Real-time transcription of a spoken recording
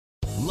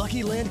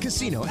Lucky Land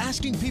Casino,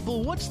 asking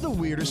people, what's the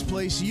weirdest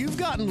place you've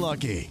gotten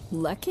lucky?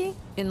 Lucky?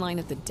 In line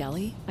at the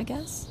deli, I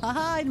guess?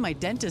 Aha, in my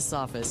dentist's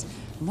office.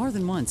 More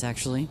than once,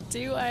 actually.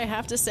 Do I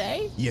have to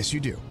say? Yes, you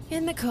do.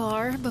 In the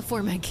car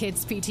before my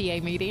kids'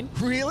 PTA meeting.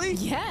 Really?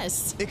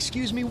 Yes.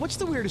 Excuse me, what's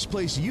the weirdest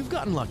place you've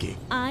gotten lucky?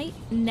 I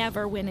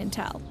never win and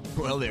tell.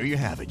 Well, there you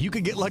have it. You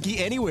can get lucky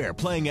anywhere,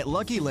 playing at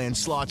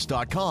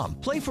LuckyLandSlots.com.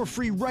 Play for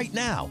free right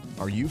now.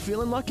 Are you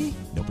feeling lucky?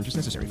 No purchase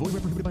necessary. Void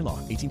where prohibited by law.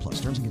 18 plus.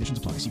 Terms and conditions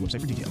apply. See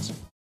website for details.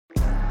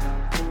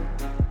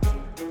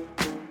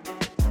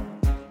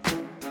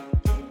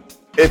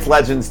 It's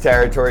Legends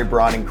territory,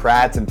 Braun and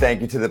Kratz, and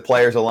thank you to the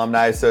Players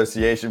Alumni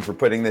Association for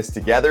putting this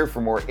together. For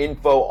more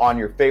info on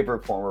your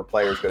favorite former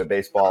players, go to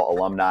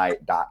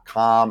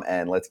baseballalumni.com.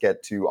 And let's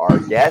get to our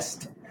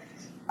guest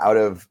out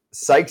of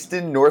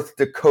Sikeston, North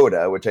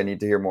Dakota, which I need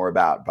to hear more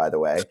about, by the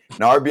way. An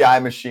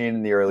RBI machine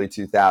in the early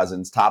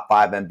 2000s, top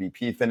 5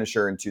 MVP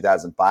finisher in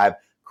 2005,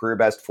 career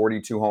best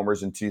 42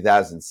 homers in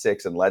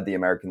 2006, and led the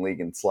American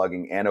League in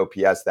slugging and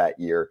OPS that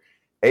year.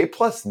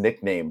 A-plus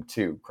nickname,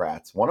 too,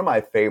 Kratz. One of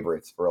my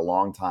favorites for a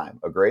long time.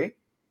 Agree?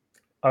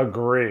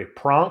 Agree.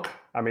 Pronk,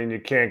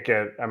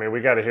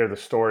 we got to hear the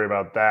story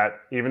about that,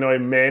 even though he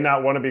may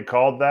not want to be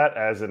called that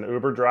as an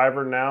Uber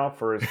driver now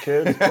for his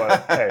kids,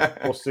 but hey,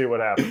 we'll see what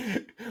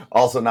happens.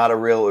 Also not a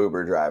real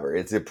Uber driver.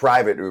 It's a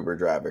private Uber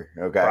driver,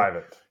 okay?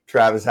 Private.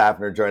 Travis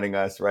Hafner joining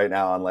us right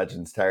now on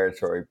Legends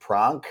territory.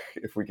 Pronk,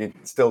 if we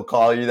can still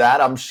call you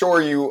that. I'm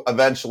sure you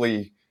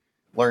eventually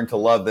learned to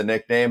love the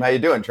nickname. How you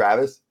doing,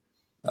 Travis?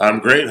 I'm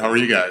great. How are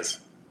you guys?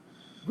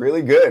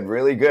 Really good,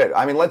 really good.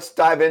 Let's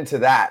dive into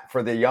that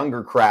for the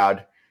younger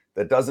crowd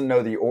that doesn't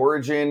know the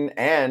origin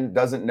and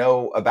doesn't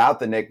know about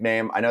the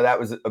nickname. I know that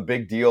was a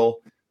big deal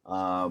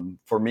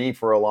for me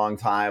for a long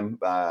time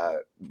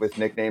with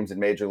nicknames in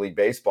Major League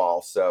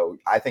Baseball. So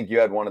I think you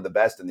had one of the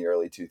best in the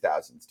early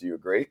 2000s. Do you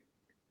agree?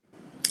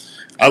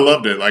 I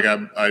loved it.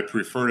 I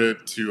preferred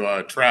it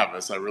to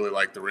Travis. I really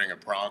liked the ring of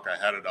Pronk.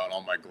 I had it on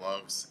all my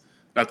gloves.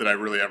 Not that I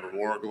really ever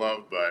wore a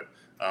glove, but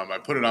I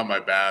put it on my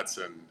bats,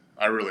 and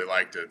I really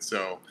liked it.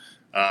 So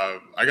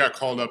I got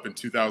called up in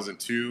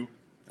 2002,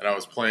 and I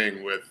was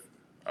playing with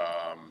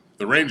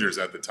the Rangers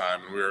at the time,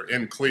 and we were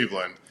in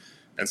Cleveland.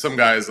 And some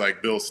guys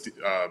like Bill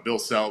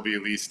Selby,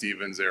 Lee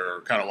Stevens, they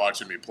were kind of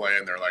watching me play,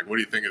 and they're like, "What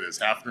do you think of this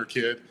Hafner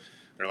kid?"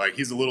 They're like,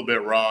 "He's a little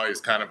bit raw.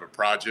 He's kind of a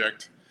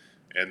project."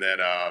 And then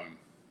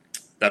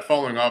that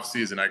following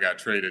offseason, I got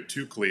traded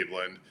to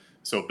Cleveland.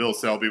 So Bill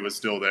Selby was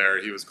still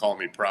there. He was calling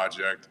me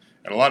project.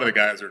 And a lot of the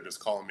guys are just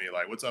calling me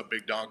like, "What's up,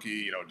 big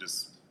donkey?"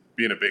 Just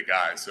being a big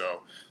guy.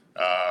 So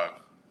I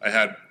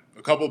had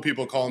a couple of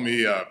people calling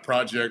me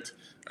project,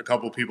 a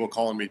couple of people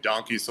calling me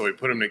donkey. So we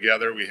put them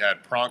together. We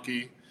had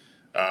Pronky.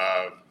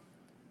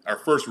 Our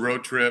first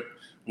road trip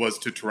was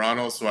to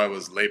Toronto, so I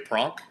was Le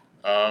Pronk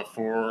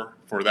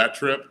for that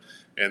trip.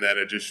 And then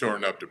it just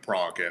shortened up to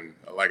Pronk. And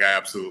I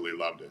absolutely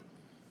loved it.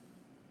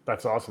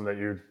 That's awesome that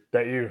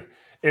you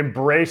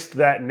embraced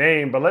that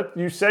name. But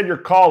you said your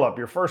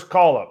first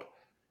call up.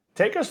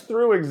 Take us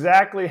through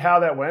exactly how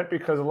that went,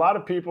 because a lot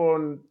of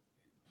people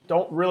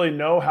don't really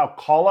know how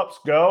call-ups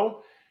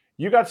go.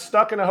 You got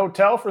stuck in a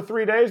hotel for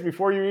 3 days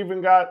before you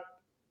even got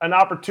an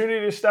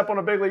opportunity to step on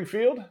a big league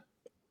field?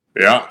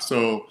 Yeah.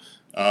 So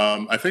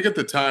I think at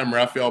the time,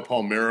 Rafael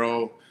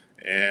Palmeiro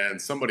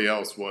and somebody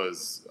else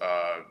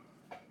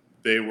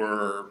they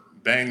were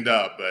banged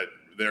up, but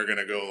they're going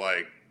to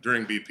go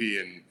during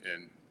BP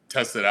and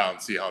test it out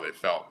and see how they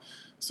felt.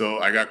 So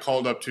I got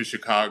called up to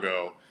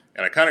Chicago.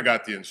 And I kind of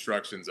got the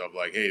instructions of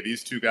hey,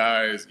 these two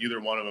guys,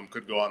 either one of them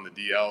could go on the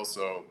DL.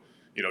 So,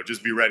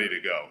 just be ready to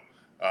go.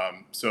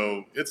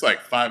 So it's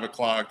 5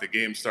 o'clock. The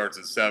game starts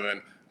at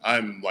 7.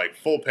 I'm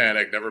full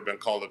panic, never been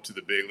called up to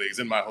the big leagues,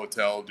 in my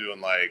hotel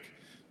doing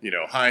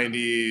high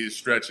knees,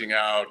 stretching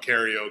out,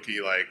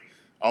 karaoke,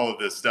 all of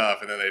this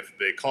stuff. And then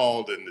they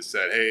called and they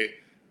said,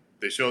 "Hey,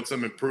 they showed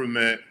some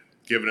improvement,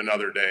 give it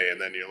another day." And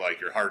then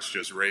your heart's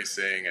just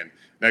racing. And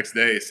next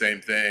day,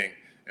 same thing.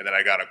 And then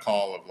I got a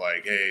call of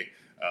 "Hey,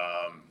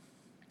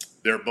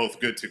 they're both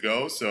good to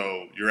go,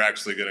 so you're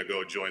actually going to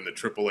go join the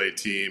AAA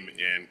team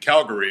in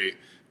Calgary,"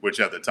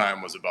 which at the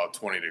time was about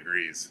 20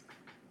 degrees.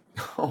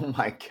 Oh,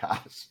 my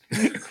gosh.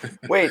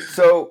 Wait,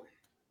 so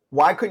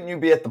why couldn't you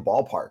be at the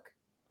ballpark?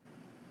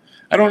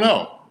 I don't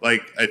know. I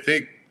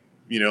think,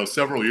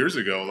 several years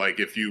ago,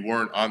 if you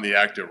weren't on the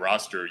active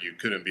roster, you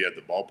couldn't be at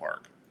the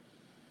ballpark.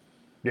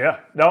 Yeah,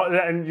 no,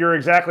 and you're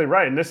exactly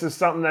right. And this is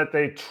something that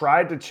they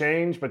tried to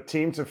change, but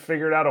teams have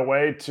figured out a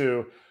way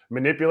to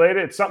manipulate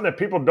it. It's something that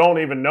people don't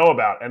even know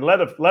about, and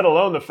let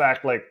alone the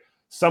fact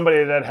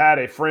somebody that had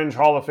a fringe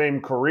Hall of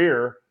Fame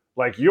career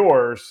like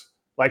yours,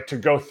 to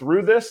go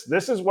through this.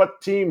 This is what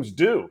teams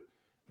do.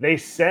 They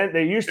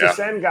used to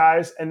send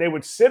guys, and they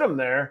would sit them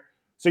there.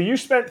 So you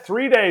spent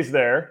 3 days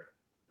there,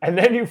 and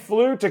then you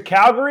flew to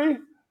Calgary.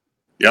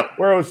 Yep.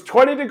 Where it was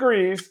 20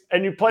 degrees,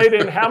 and you played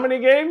in how many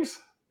games?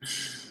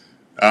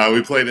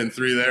 We played in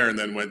 3 there, and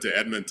then went to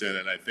Edmonton,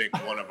 and I think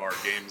one of our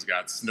games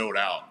got snowed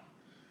out.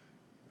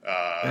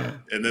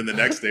 And then the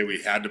next day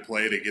we had to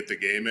play to get the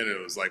game in.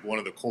 It was like one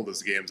of the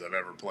coldest games I've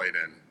ever played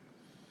in.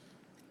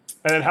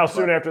 And then how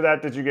soon after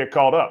that did you get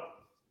called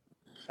up?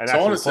 And So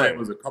I want actually to say played? it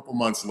was a couple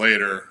months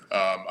later.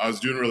 I was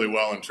doing really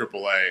well in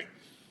AAA,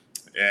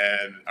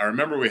 and I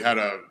remember we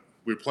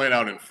were playing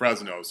out in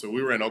Fresno. So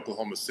we were in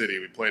Oklahoma City.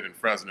 We played in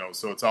Fresno.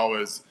 So it's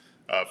always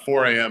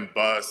 4 a.m.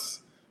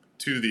 bus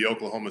to the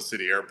Oklahoma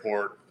City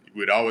airport.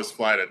 We'd always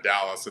fly to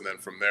Dallas, and then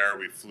from there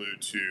we flew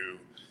to,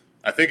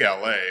 I think,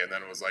 LA, and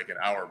then it was like an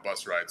hour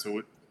bus ride.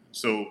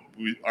 So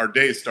our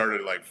day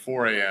started at like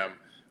 4 a.m.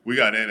 We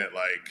got in at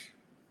like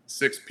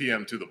 6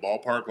 p.m. to the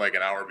ballpark, like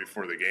an hour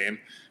before the game.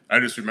 I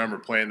just remember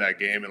playing that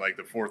game in like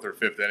the fourth or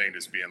fifth inning,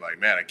 just being like,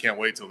 man, I can't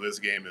wait till this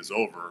game is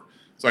over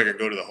so I can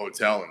go to the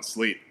hotel and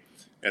sleep.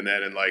 And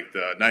then in like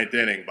the ninth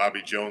inning,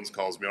 Bobby Jones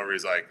calls me over.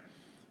 He's like,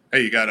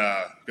 hey, you got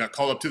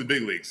called up to the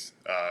big leagues,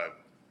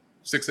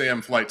 6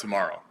 a.m. flight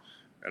tomorrow.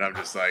 And I'm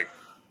just like,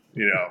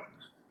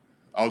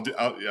 I'll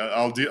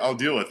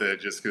deal with it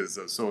just because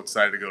I'm so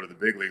excited to go to the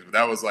big leagues. But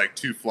that was like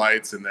 2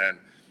 flights, and then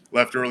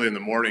left early in the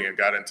morning and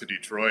got into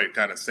Detroit.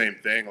 Kind of same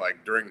thing,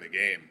 like during the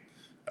game.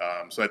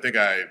 So I think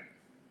I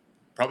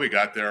probably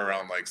got there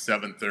around like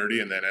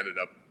 7:30, and then ended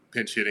up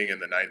pinch hitting in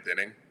the ninth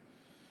inning.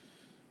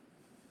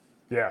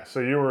 Yeah, so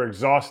you were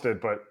exhausted,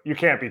 but you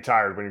can't be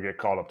tired when you get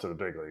called up to the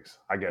big leagues.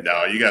 I get that.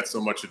 No, you got so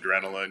much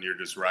adrenaline, you're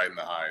just riding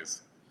the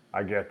highs.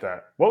 I get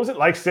that. What was it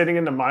like sitting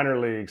in the minor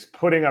leagues,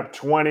 putting up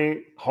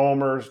 20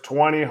 homers,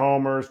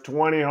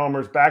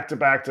 back to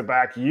back to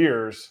back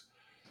years,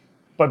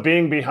 but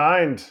being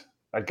behind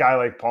a guy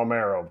like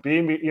Palmeiro?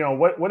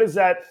 What is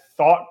that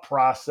thought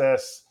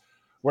process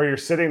where you're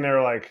sitting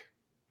there like,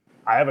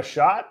 I have a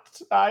shot,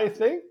 I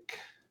think?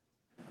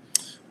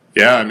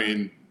 Yeah, I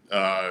mean,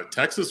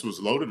 Texas was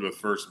loaded with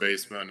first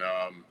basemen.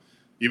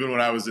 Even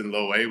when I was in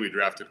low A, we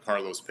drafted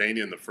Carlos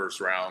Pena in the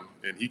first round,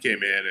 and he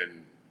came in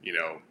and,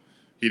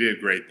 he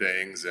did great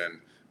things. And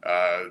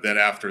then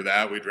after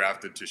that, we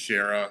drafted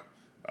Teixeira.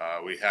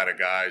 We had a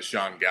guy,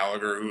 Sean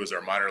Gallagher, who was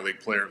our minor league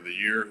player of the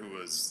year, who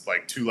was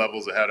like 2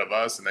 levels ahead of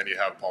us. And then you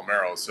have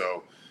Palmeiro.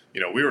 So,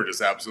 we were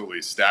just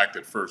absolutely stacked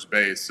at first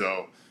base.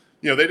 So,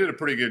 they did a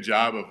pretty good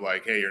job of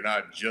like, hey, you're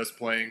not just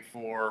playing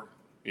for,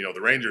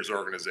 the Rangers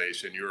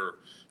organization.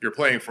 You're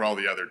playing for all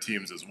the other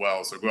teams as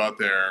well. So go out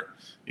there,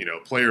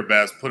 play your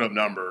best, put up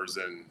numbers,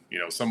 and,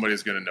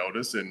 somebody's going to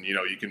notice, and,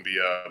 you can be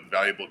a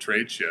valuable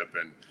trade chip.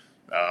 And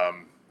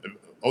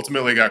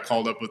ultimately got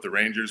called up with the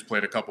Rangers,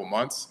 played a couple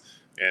months,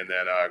 and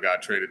then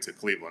got traded to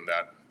Cleveland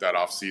that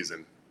off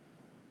season.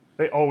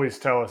 They always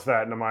tell us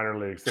that in the minor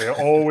leagues. They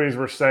always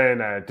were saying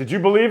that. Did you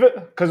believe it?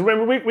 Because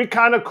when we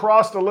kind of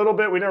crossed a little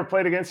bit. We never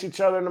played against each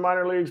other in the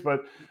minor leagues,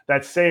 but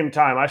that same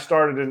time, I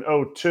started in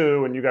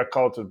 2002, and you got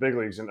called to the big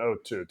leagues in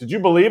 2002. Did you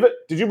believe it?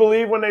 Did you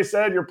believe when they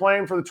said you're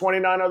playing for the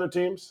 29 other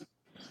teams?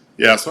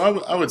 Yeah,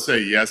 so I would say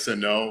yes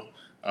and no.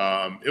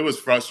 It was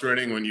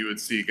frustrating when you would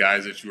see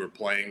guys that you were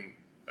playing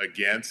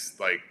against,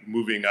 like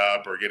moving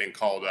up or getting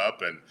called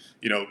up. And,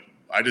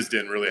 I just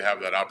didn't really have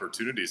that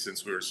opportunity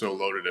since we were so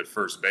loaded at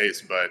first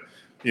base. But,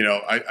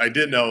 I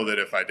did know that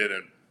if I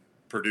didn't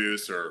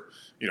produce or,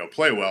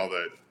 play well,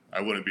 that I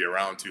wouldn't be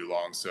around too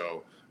long.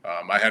 So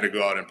I had to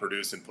go out and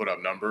produce and put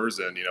up numbers.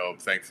 And,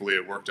 thankfully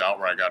it worked out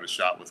where I got a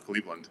shot with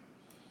Cleveland.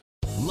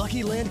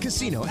 Lucky Land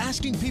Casino,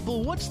 asking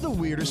people, what's the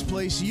weirdest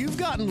place you've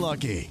gotten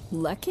lucky?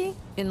 Lucky?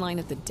 In line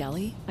at the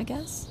deli, I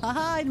guess?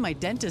 Aha, in my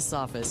dentist's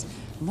office.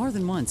 More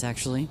than once,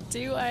 actually.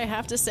 Do I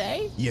have to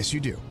say? Yes, you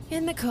do.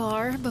 In the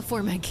car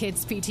before my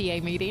kids'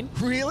 PTA meeting.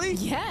 Really?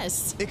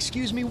 Yes.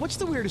 Excuse me, what's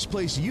the weirdest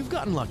place you've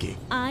gotten lucky?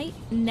 I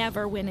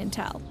never win and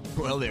tell.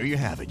 Well, there you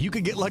have it. You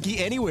can get lucky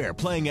anywhere,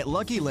 playing at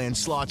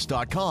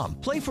LuckyLandSlots.com.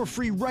 Play for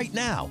free right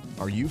now.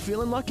 Are you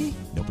feeling lucky?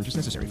 No purchase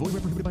necessary. Void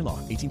where prohibited by law.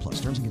 18+.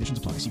 Terms and conditions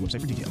apply. See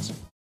website for details.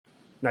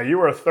 Now, you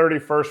were a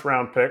 31st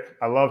round pick.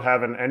 I love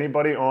having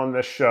anybody on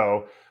this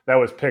show that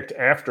was picked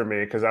after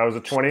me because I was a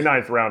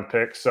 29th round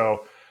pick.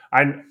 So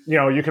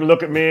you can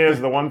look at me as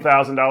the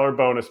 $1,000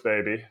 bonus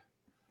baby.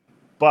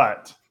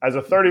 But as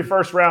a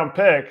 31st round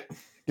pick,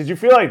 did you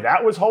feel like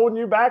that was holding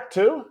you back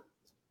too?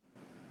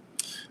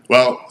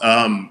 Well,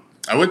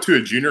 I went to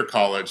a junior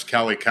college,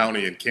 Cali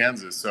County in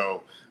Kansas.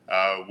 So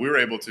we were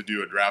able to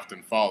do a draft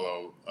and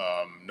follow.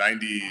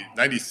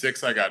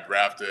 96, I got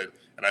drafted,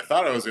 and I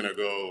thought I was going to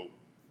go,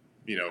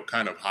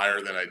 kind of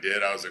higher than I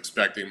did. I was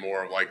expecting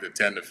more of like the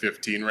 10 to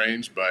 15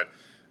 range, but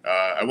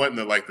I went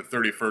in the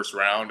 31st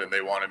round, and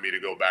they wanted me to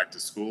go back to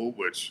school,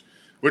 which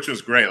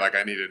was great. Like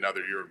I needed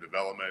another year of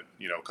development,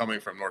 coming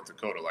from North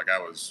Dakota, like I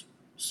was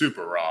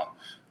super raw.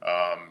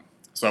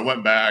 So I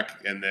went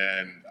back, and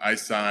then I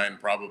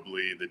signed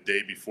probably the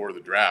day before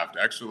the draft.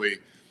 Actually,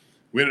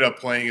 we ended up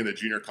playing in the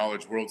Junior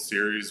College World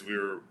Series. We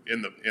were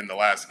in the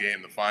last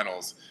game, the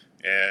finals,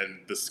 and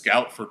the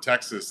scout for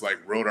Texas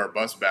rode our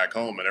bus back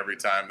home. And every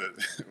time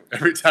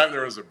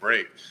there was a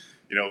break,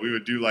 we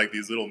would do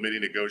these little mini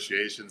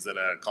negotiations. And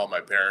I'd call my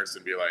parents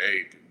and be like,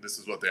 "Hey, this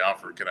is what they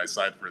offered. Can I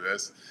sign for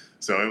this?"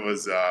 So it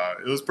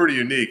was pretty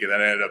unique. And then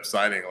I ended up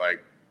signing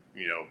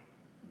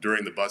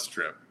during the bus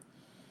trip.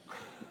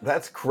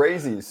 That's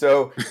crazy.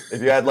 So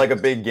if you had like a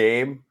big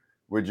game,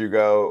 would you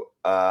go,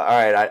 all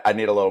right, I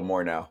need a little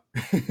more now?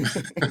 I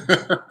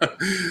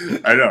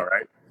know,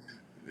 right?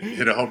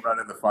 Hit a home run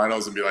in the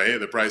finals and be like, hey,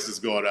 the price is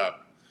going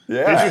up. Did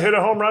you Yeah. hit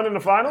a home run in the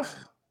finals?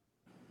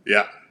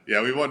 Yeah.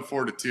 Yeah. We won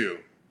 4-2.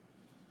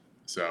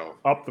 So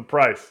Up the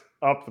price.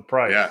 Up the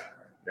price. yeah.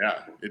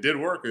 Yeah. It did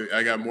work.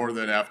 I got more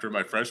than after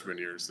my freshman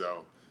year.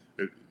 So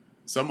it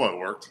somewhat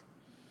worked.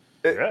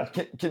 Yeah.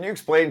 Can you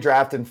explain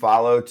draft and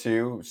follow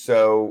too?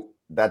 So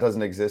that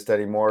doesn't exist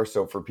anymore.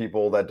 So for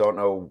people that don't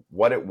know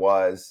what it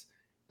was,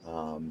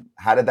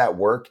 how did that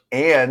work?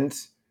 And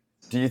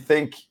do you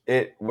think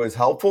it was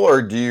helpful,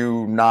 or do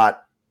you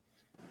not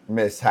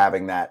miss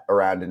having that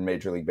around in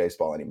Major League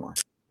Baseball anymore?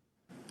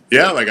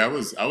 Yeah, like I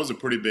was a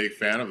pretty big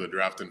fan of the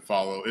draft and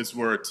follow. It's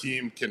where a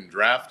team can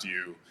draft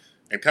you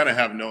and kind of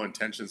have no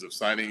intentions of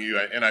signing you.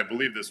 And I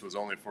believe this was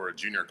only for a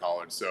junior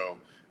college. So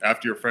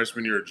after your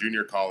freshman year of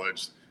junior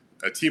college,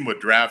 a team would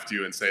draft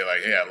you and say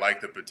like, "Hey, I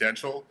like the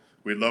potential.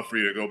 We'd love for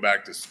you to go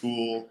back to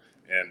school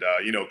and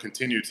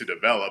continue to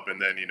develop.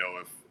 And then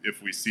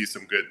if we see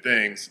some good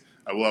things,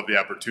 I will have the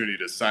opportunity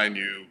to sign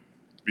you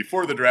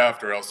before the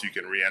draft, or else you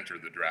can re-enter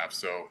the draft."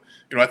 So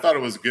I thought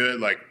it was good.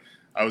 Like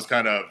I was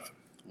kind of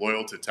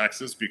loyal to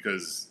Texas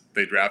because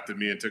they drafted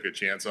me and took a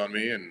chance on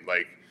me, and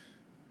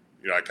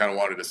I kind of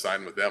wanted to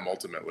sign with them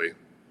ultimately.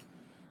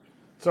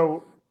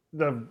 So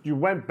you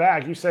went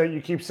back.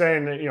 You keep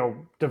saying that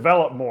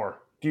develop more.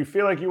 Do you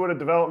feel like you would have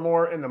developed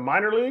more in the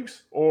minor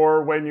leagues,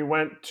 or when you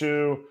went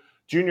to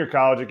junior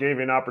college, it gave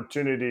you an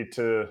opportunity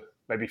to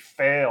maybe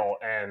fail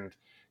and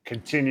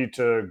continue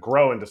to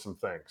grow into some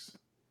things?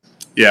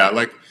 Yeah,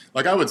 like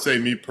I would say,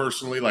 me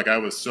personally, like I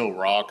was so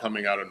raw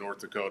coming out of North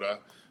Dakota,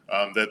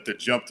 that the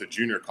jump to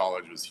junior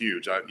college was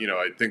huge. I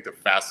think the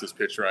fastest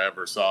pitcher I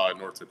ever saw in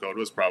North Dakota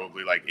was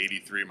probably like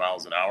 83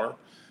 miles an hour.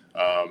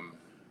 Um,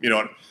 you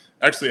know,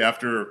 Actually,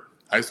 after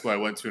high school, I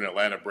went to an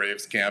Atlanta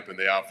Braves camp, and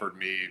they offered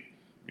me,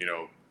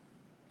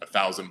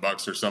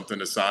 $1,000 or something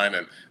to sign,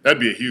 and that'd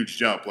be a huge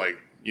jump. Like,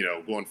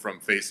 going from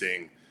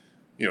facing,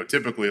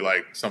 typically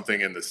like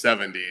something in the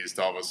 70s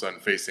to all of a sudden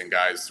facing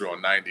guys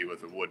throwing 90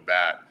 with a wood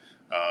bat.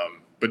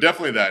 But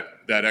definitely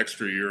that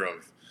extra year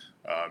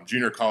of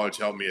junior college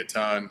helped me a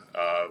ton.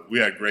 We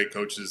had great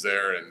coaches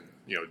there, and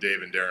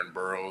Dave and Darren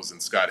Burrows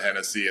and Scott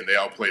Hennessy, and they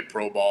all played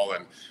pro ball,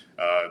 and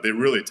they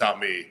really taught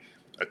me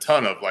a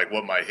ton of like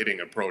what my hitting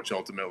approach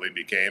ultimately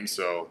became.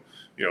 So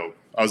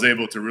I was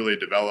able to really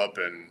develop,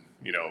 and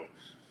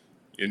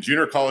in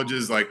junior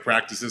colleges, like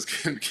practices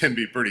can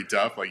be pretty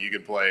tough. Like you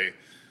can play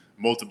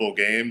multiple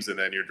games and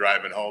then you're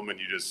driving home and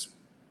you just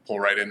pull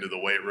right into the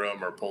weight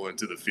room or pull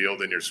into the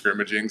field and you're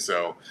scrimmaging.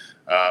 So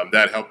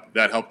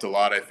that helped a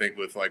lot, I think,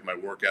 with like my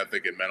work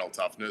ethic and mental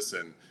toughness.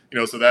 And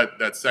so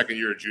that second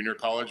year of junior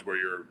college, where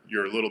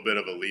you're a little bit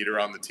of a leader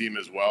on the team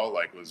as well,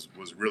 like was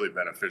really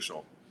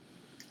beneficial.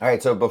 All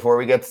right. So before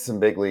we get to some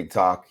big league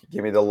talk,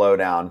 give me the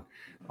lowdown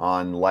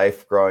on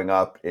life growing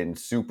up in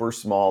super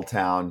small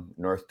town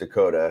North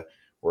Dakota,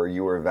 where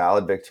you were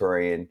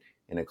valedictorian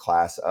in a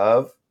class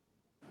of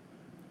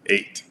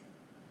 8.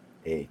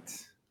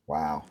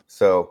 Wow.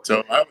 So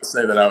I would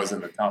say that I was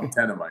in the top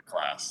 10 of my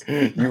class.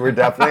 You were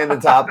definitely in the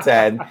top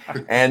 10,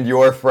 and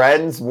your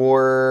friends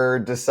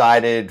were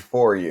decided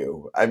for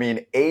you. I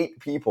mean, 8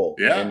 people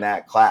in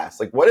that class.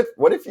 Like, what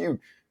if you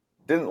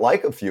didn't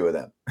like a few of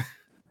them?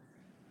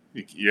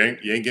 You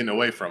ain't getting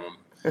away from them.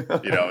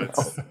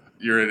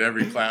 You're in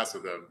every class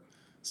with them.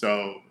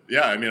 So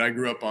yeah, I mean, I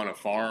grew up on a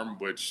farm,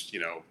 which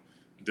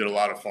did a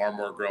lot of farm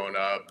work growing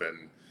up,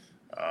 and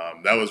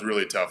that was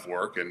really tough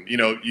work. And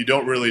you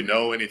don't really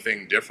know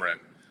anything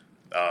different.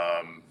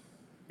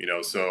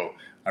 So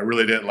I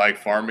really didn't like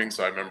farming.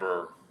 So I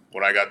remember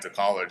when I got to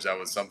college, that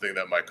was something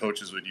that my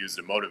coaches would use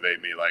to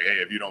motivate me. Like,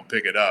 hey, if you don't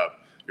pick it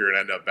up, you're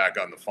gonna end up back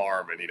on the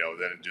farm, and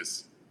then it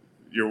just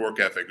your work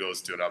ethic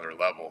goes to another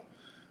level.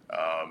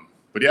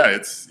 But yeah,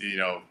 it's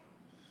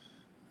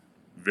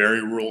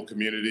very rural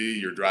community.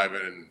 You're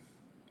driving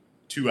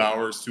 2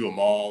 hours to a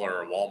mall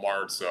or a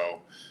Walmart,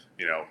 so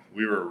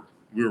we were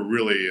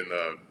really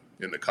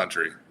in the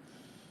country.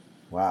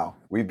 Wow.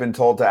 We've been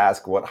told to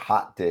ask what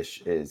hot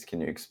dish is.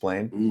 Can you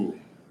explain? Ooh,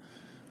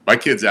 my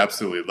kids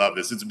absolutely love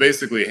this. It's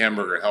basically a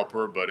hamburger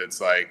helper, but it's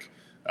like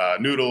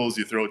noodles.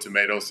 You throw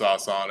tomato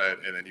sauce on it,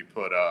 and then you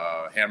put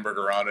a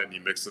hamburger on it, and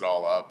you mix it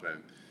all up,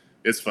 and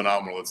it's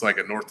phenomenal. It's like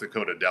a North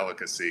Dakota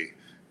delicacy.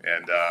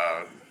 And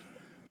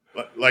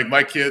like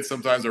my kids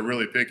sometimes are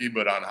really picky,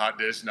 but on hot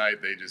dish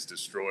night, they just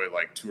destroy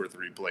like 2 or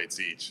 3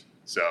 plates each.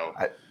 So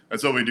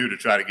that's what we do to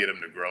try to get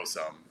them to grow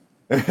some.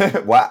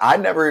 Well, I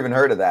never even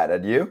heard of that.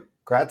 Had you,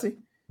 Kratzy?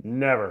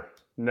 Never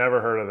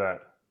heard of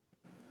that.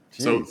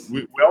 Jeez. So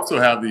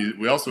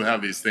we also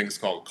have these things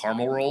called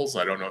caramel rolls.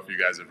 I don't know if you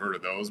guys have heard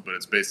of those, but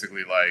it's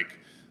basically like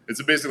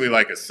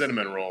a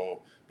cinnamon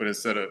roll, but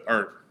instead of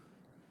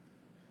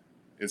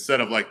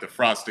like the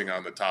frosting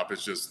on the top,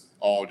 it's just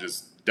all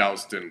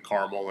doused in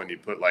caramel, and you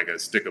put like a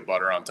stick of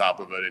butter on top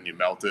of it and you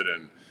melt it,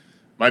 and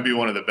might be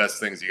one of the best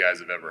things you guys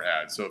have ever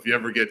had. So if you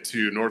ever get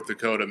to North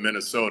Dakota,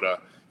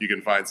 Minnesota, you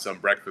can find some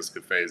breakfast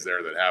cafes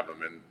there that have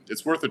them, and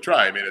it's worth a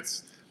try. I mean,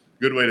 it's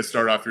a good way to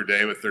start off your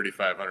day with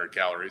 3,500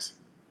 calories.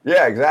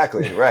 Yeah,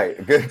 exactly.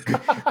 Right. Good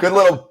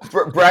little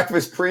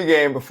breakfast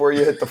pregame before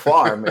you hit the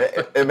farm.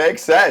 It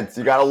makes sense.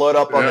 You got to load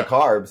up on the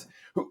carbs.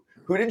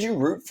 Who did you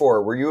root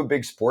for? Were you a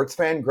big sports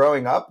fan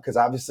growing up? Because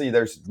obviously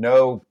there's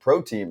no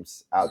pro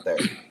teams out there.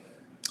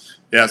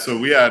 Yeah, so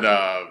we had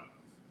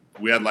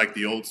like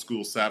the old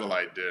school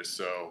satellite dish.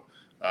 So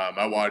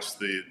I watched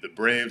the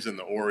Braves and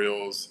the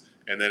Orioles.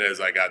 And then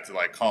as I got to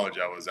like college,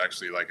 I was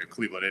actually like a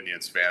Cleveland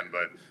Indians fan,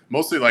 but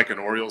mostly like an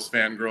Orioles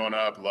fan growing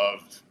up.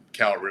 Loved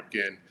Cal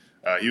Ripken.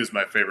 He was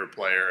my favorite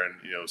player.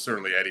 And,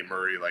 certainly Eddie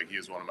Murray, like he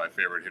was one of my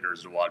favorite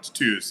hitters to watch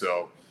too.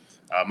 So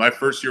my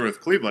first year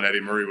with Cleveland, Eddie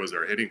Murray was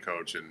our hitting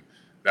coach. And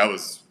that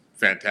was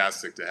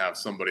fantastic to have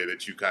somebody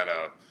that you kind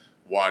of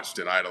watched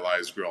and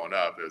idolized growing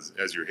up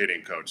as your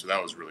hitting coach. So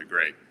that was really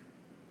great.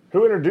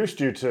 Who introduced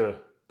you to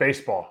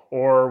baseball,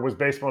 or was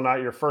baseball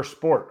not your first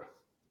sport?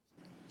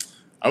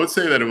 I would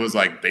say that it was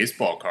like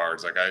baseball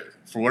cards. Like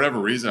for whatever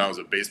reason, I was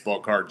a baseball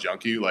card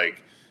junkie.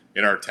 Like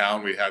in our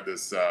town, we had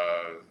this,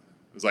 it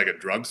was like a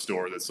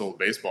drugstore that sold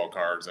baseball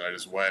cards. And I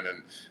just went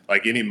and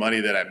like any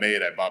money that I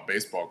made, I bought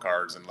baseball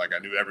cards, and like I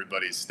knew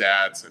everybody's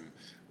stats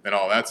and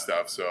all that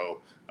stuff.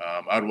 So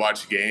I would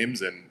watch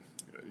games, and,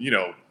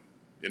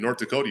 in North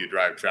Dakota, you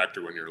drive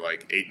tractor when you're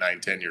like 8,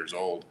 9, 10 years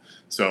old.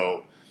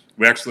 So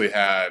we actually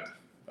had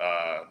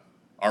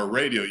our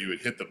radio, you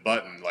would hit the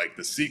button, like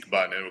the seek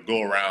button, and it would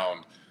go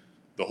around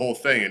the whole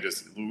thing, and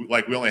just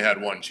like we only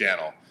had one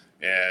channel,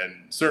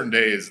 and certain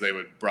days they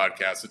would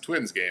broadcast a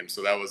Twins game.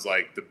 So that was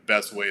like the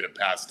best way to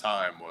pass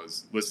time,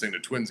 was listening to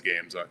Twins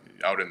games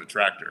out in the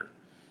tractor.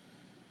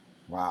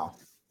 Wow.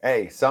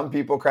 Hey, some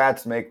people,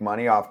 Kratz, make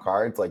money off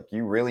cards. Like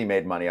you really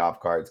made money off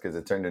cards because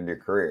it turned into your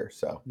career.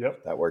 So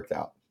that worked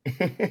out.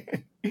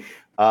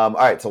 All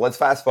right. So let's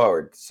fast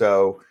forward.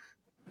 So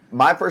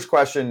my first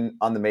question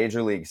on the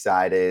major league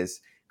side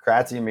is,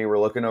 Kratzy and me were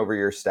looking over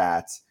your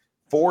stats.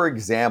 For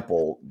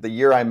example, the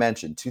year I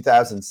mentioned,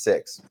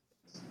 2006,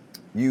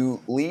 you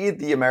lead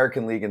the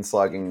American League in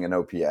slugging and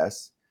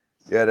OPS.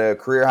 You had a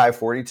career high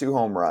 42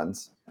 home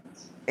runs,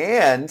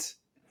 and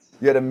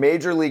you had a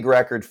major league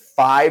record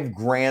 5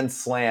 grand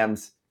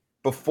slams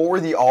before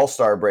the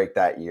All-Star break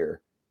that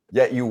year,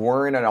 yet you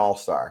weren't an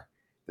All-Star.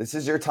 This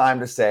is your time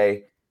to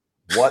say,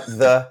 what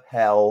the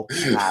hell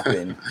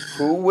happened?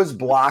 Who was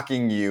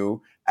blocking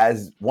you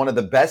as one of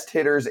the best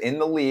hitters in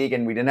the league?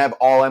 And we didn't have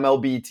all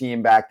MLB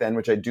team back then,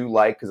 which I do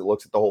like because it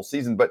looks at the whole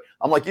season. But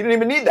I'm like, you didn't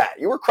even need that.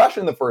 You were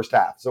crushing the first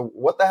half. So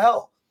what the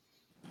hell?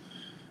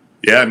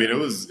 Yeah, I mean, it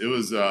was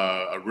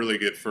a really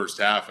good first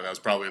half, and that was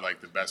probably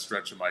like the best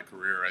stretch of my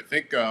career. I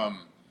think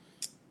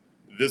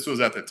this was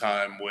at the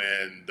time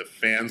when the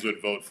fans would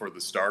vote for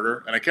the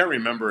starter, and I can't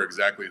remember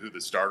exactly who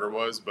the starter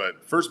was,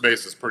 but first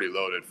base was pretty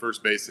loaded,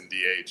 first base and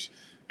DH,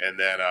 and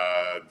then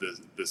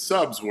the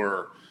subs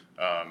were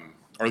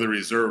or the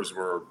reserves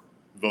were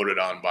voted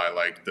on by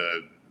like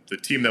the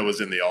team that was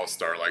in the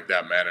All-Star, like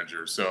that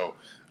manager. So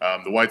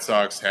the White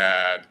Sox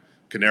had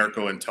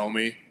Konerko and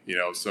Tomey,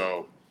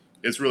 so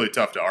it's really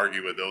tough to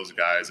argue with those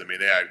guys. I mean,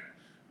 they had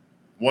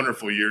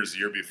wonderful years the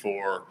year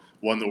before,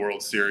 won the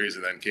World Series,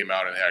 and then came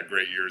out and had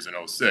great years in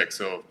 06.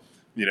 So,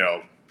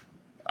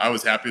 I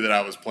was happy that I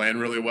was playing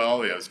really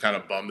well. I was kind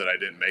of bummed that I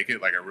didn't make it.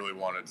 Like, I really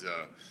wanted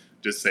to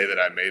just say that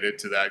I made it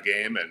to that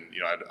game. And,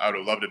 I would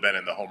have loved to have been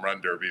in the home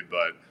run derby,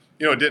 but,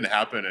 it didn't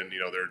happen. And,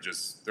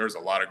 there's a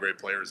lot of great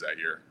players that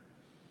year.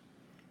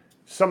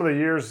 Some of the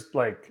years,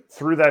 like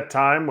through that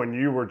time when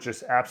you were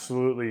just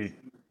absolutely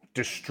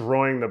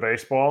destroying the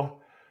baseball,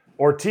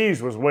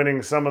 Ortiz was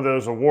winning some of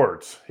those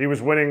awards. He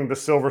was winning the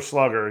Silver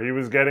Slugger. He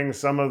was getting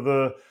some of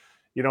the,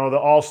 the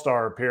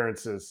All-Star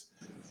appearances.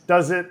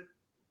 Does it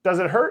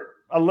hurt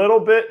a little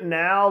bit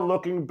now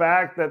looking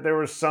back that there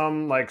was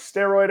some like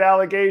steroid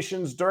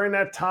allegations during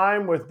that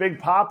time with Big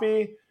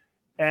Papi?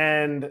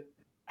 And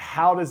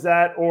how does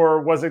that,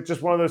 or was it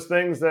just one of those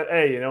things that,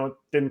 hey, it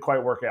didn't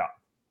quite work out?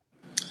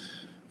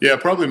 Yeah,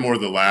 probably more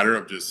the latter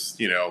of just,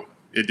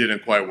 it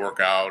didn't quite work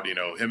out.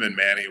 Him and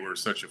Manny were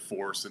such a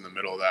force in the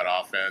middle of that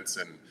offense,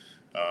 and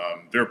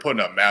they were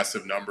putting up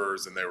massive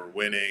numbers, and they were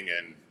winning.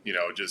 And,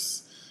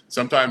 just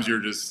sometimes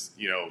you're just,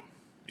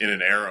 in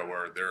an era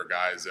where there are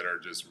guys that are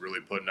just really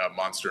putting up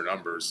monster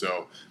numbers.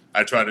 So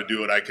I tried to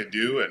do what I could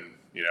do, and,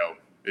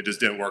 it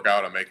just didn't work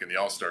out on making the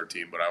All-Star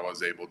team, but I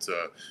was able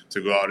to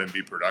go out and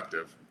be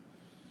productive.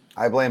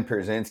 I blame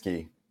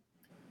Pierzynski.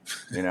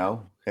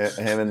 Him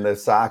and the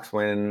Sox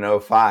winning in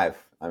 05.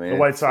 I mean, the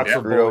White Sox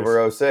screwed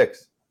over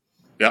 06.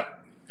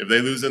 Yep. If they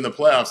lose in the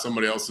playoffs,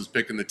 somebody else is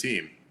picking the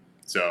team.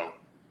 So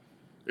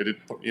it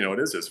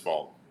is his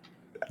fault.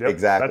 Yep,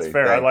 exactly. That's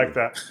fair. Thank I like you.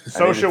 that.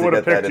 Sosha would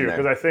have picked you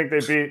because there. I think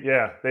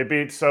they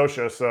beat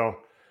Sosha. So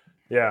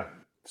yeah,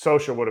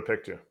 Sosha would have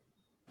picked you.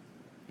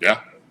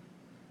 Yeah.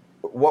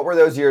 What were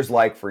those years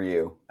like for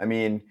you? I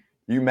mean,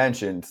 you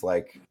mentioned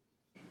like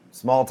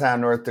small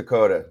town North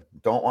Dakota,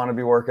 don't want to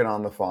be working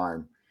on the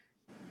farm.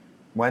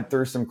 went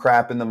through some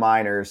crap in the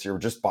minors. You're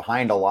just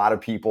behind a lot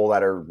of people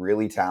that are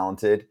really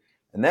talented.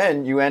 And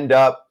then you end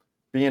up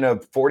being a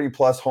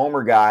 40-plus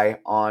homer guy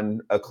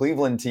on a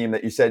Cleveland team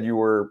that you said you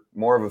were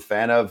more of a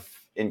fan of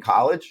in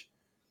college.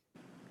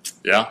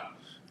 Yeah.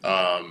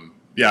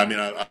 Yeah, I mean,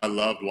 I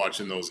loved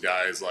watching those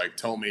guys like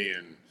Tomey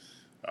and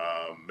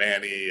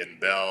Manny and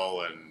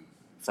Bell and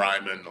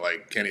Fryman,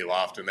 like Kenny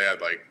Lofton. They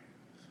had like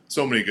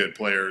so many good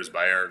players.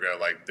 Baerga,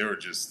 like they were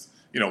just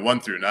 1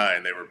 through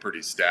 9, they were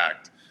pretty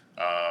stacked.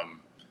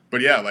 But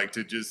yeah, like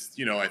to just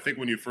I think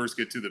when you first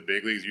get to the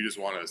big leagues, you just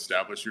want to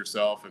establish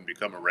yourself and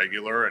become a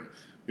regular. And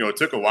it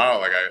took a while.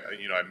 Like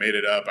I made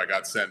it up. I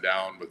got sent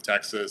down with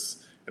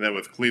Texas, and then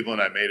with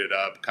Cleveland, I made it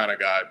up. Kind of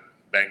got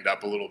banged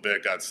up a little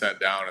bit, got sent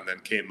down, and then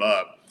came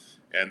up.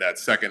 And that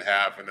second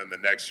half, and then the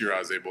next year, I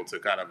was able to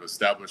kind of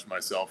establish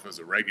myself as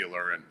a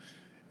regular, and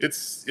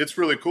it's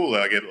really cool.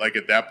 Like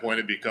at that point,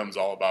 it becomes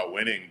all about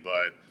winning.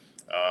 But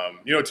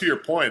to your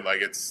point,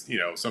 like it's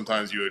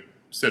sometimes you would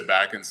sit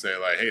back and say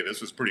like, hey,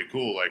 this was pretty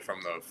cool. Like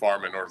from the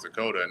farm in North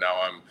Dakota, and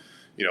now I'm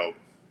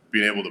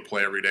being able to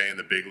play every day in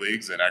the big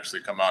leagues and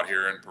actually come out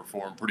here and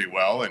perform pretty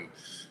well. And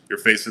you're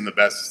facing the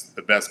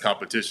best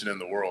competition in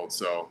the world.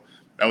 So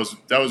that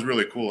was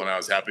really cool, and I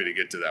was happy to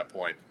get to that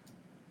point.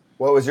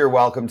 What was your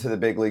welcome to the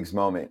big leagues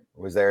moment?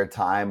 Was there a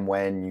time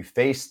when you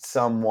faced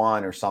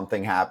someone or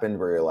something happened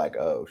where you're like,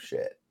 oh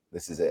shit,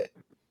 this is it?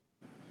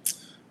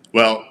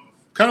 Well,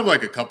 kind of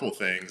like a couple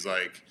things.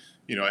 Like,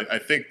 I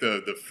think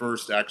the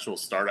first actual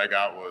start I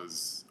got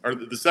or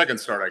the second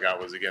start I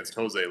got was against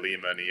Jose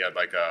Lima, and he had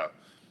like a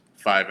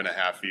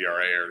 5.5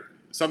 ERA or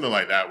something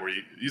like that, where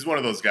he's one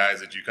of those guys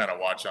that you kind of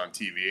watch on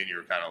TV and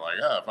you're kind of like,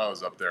 if I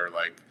was up there,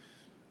 like,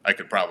 I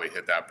could probably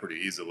hit that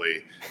pretty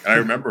easily. And I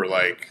remember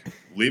like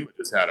Lima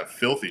just had a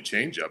filthy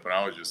changeup, and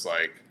I was just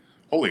like,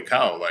 holy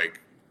cow, like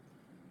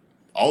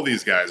all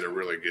these guys are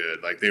really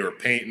good. Like they were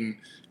painting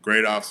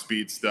great off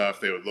speed stuff.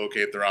 They would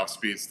locate their off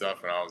speed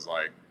stuff. And I was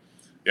like,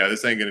 yeah,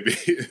 this ain't going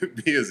to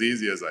be as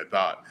easy as I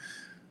thought.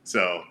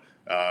 So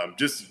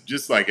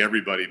just like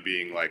everybody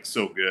being like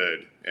so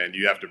good, and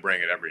you have to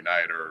bring it every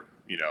night, or,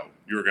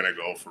 you're going to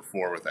go for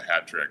 4 with a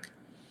hat trick.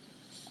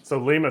 So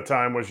Lima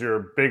time was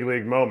your big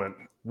league moment.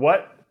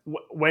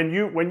 When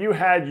you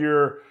had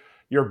your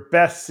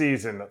best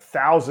season,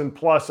 1,000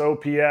 plus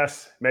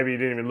OPS, maybe you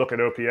didn't even look at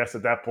OPS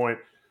at that point.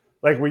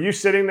 Like, were you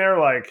sitting there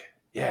like,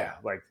 yeah,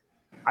 like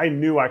I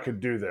knew I could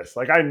do this.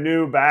 Like I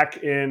knew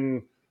back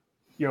in,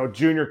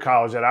 junior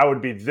college that I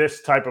would be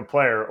this type of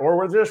player? Or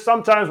were there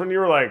some times when you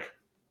were like,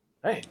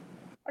 hey,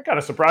 I got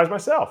to surprise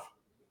myself?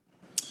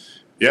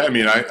 Yeah, I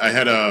mean,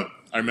 I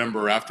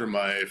remember after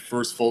my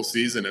first full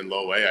season in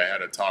Low A, I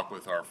had a talk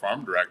with our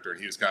farm director, and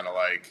he was kind of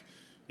like,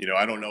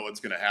 I don't know what's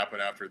going to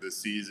happen after this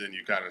season.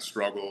 You kind of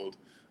struggled.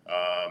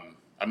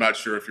 I'm not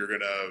sure if you're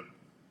going to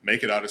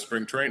make it out of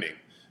spring training.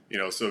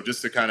 So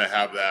just to kind of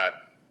have that,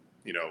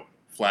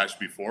 flash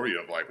before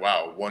you of like,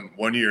 wow,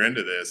 one year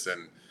into this,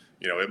 and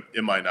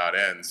it might not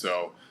end.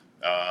 So,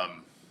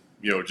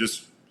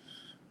 just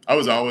I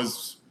was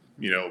always,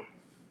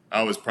 I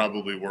always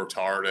probably worked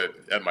hard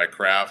at my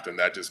craft, and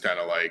that just kind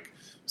of like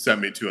sent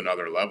me to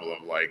another level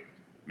of like,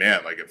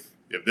 man, like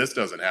if this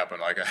doesn't happen,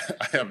 like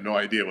I have no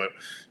idea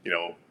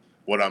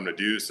what I'm to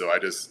do. So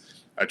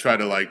I try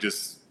to like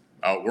just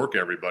outwork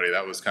everybody.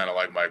 That was kind of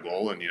like my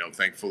goal, and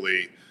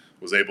thankfully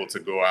was able to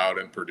go out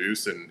and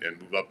produce and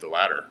move up the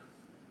ladder.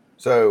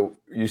 So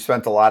you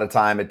spent a lot of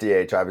time at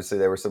DH. Obviously,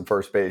 there was some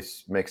first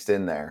base mixed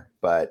in there,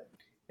 but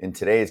in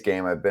today's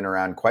game, I've been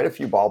around quite a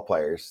few ball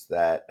players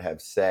that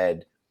have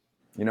said,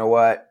 you know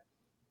what,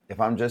 if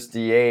I'm just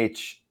DH,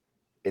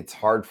 it's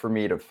hard for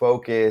me to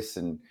focus,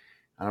 and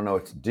I don't know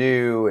what to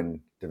do, and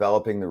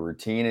developing the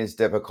routine is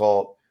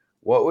difficult.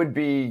 What would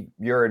be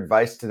your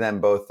advice to them,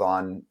 both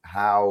on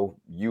how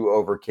you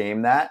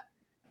overcame that,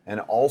 and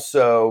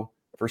also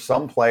for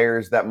some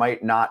players that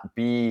might not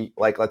be,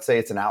 like, let's say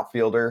it's an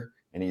outfielder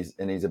and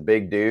he's a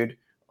big dude,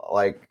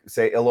 like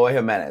say Eloy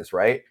Jimenez,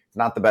 right? It's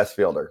not the best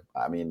fielder.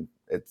 I mean,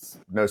 it's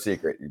no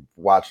secret. You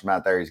watched him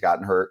out there, he's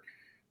gotten hurt.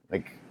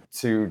 Like,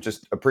 to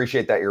just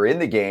appreciate that you're in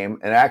the game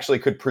and actually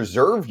could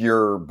preserve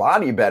your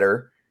body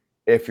better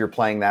if you're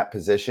playing that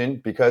position,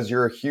 because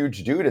you're a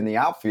huge dude in the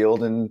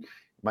outfield and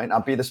might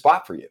not be the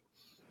spot for you.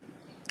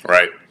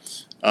 Right.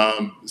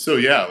 So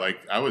yeah, like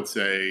I would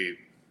say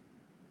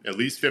at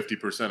least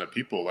 50% of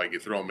people, like you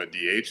throw them at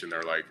DH and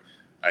they're like,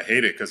 I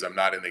hate it because I'm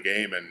not in the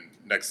game. And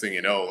next thing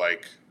you know,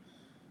 like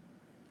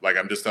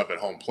I'm just up at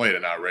home plate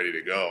and not ready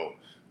to go.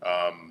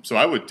 So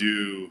I would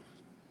do,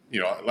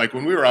 like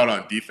when we were out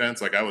on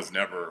defense, like I was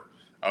never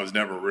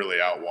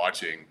really out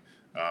watching.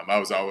 I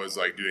was always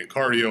like doing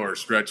cardio or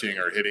stretching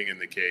or hitting in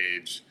the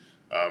cage,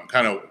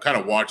 kind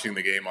of watching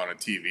the game on a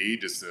TV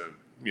just to,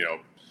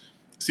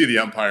 see the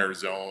umpire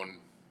zone,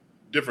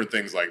 different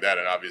things like that.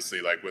 And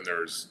obviously like when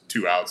there's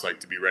 2 outs, like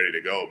to be ready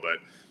to go. But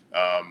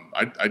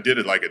I did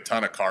it like a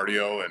ton of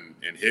cardio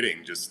and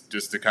hitting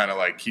just to kind of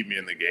like keep me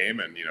in the game.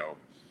 And,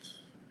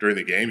 during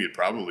the game, you'd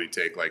probably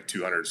take like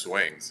 200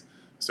 swings.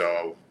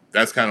 So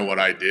that's kind of what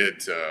I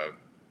did to,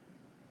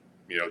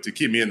 to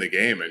keep me in the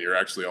game, and you're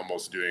actually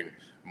almost doing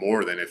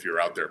more than if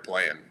you're out there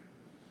playing.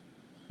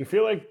 You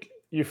feel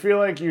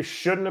like you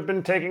shouldn't have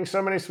been taking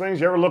so many swings?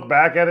 You ever look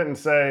back at it and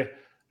say,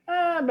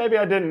 maybe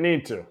I didn't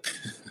need to?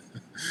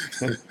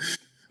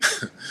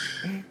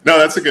 No,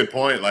 that's a good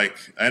point. Like,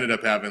 I ended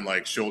up having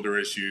like shoulder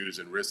issues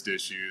and wrist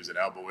issues and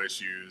elbow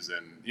issues,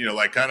 and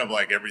like kind of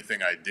like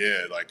everything I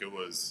did, like it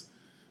was,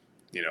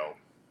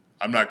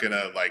 I'm not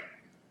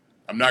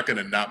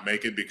gonna not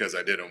make it because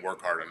I didn't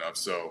work hard enough.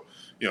 So,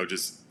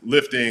 just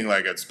lifting,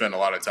 like I'd spend a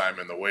lot of time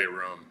in the weight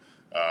room.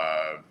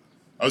 I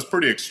was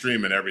pretty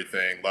extreme in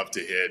everything, love to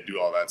hit, do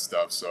all that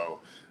stuff. So,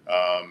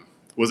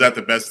 was that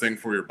the best thing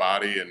for your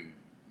body? And,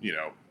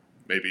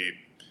 maybe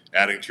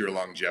adding to your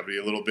longevity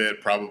a little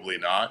bit? Probably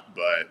not.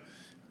 But,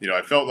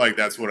 I felt like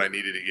that's what I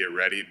needed to get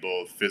ready,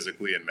 both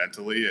physically and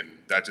mentally. And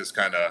that just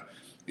kind of,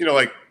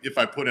 like if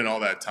I put in all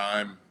that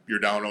time, you're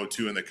down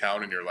 0-2 in the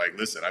count and you're like,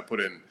 listen, I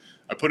put in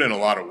a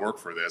lot of work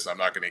for this. I'm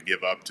not going to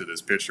give up to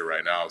this pitcher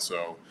right now.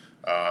 So,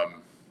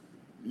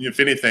 if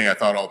anything, I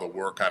thought all the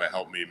work kind of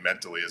helped me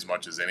mentally as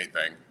much as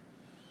anything.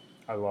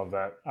 I love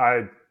that.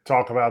 I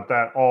talk about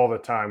that all the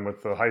time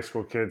with the high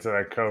school kids that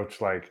I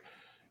coach. Like,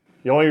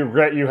 the only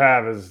regret you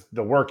have is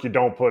the work you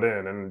don't put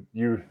in, and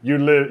you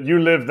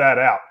live that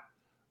out.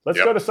 Let's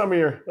go to some of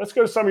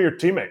your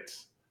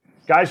teammates,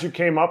 guys you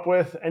came up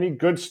with. Any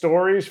good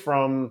stories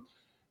from,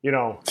 a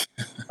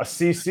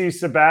CC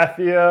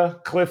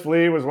Sabathia? Cliff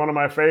Lee was one of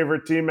my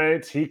favorite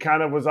teammates. He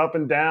kind of was up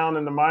and down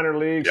in the minor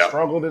leagues,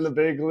 struggled in the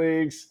big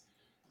leagues.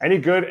 Any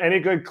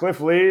good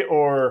Cliff Lee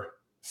or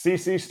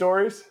CC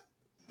stories?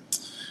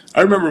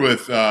 I remember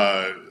with,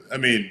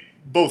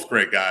 both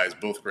great guys,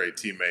 both great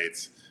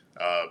teammates.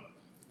 I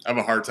have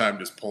a hard time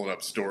just pulling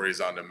up stories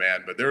on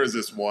demand, but there was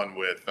this one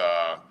with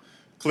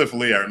Cliff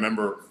Lee. I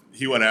remember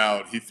he went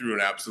out, he threw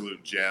an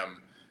absolute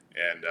gem,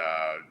 and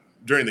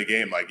during the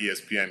game, like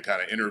ESPN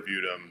kind of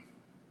interviewed him,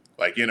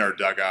 like in our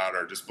dugout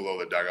or just below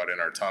the dugout in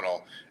our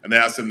tunnel, and they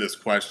asked him this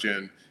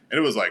question, and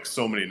it was like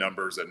so many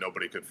numbers that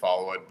nobody could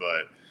follow it,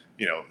 but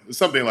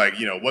something like,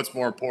 what's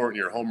more important,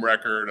 your home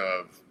record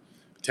of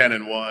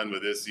 10-1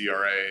 with this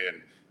ERA,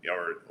 and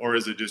or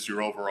is it just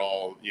your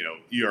overall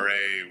ERA,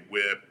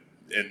 WHIP?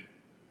 And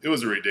it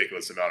was a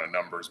ridiculous amount of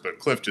numbers, but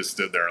Cliff just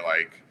stood there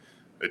like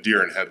a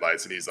deer in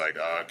headlights, and he's like,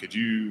 could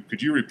you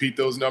repeat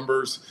those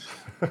numbers?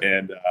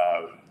 And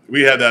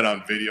we had that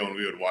on video, and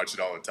we would watch it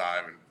all the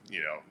time, and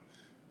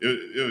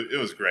it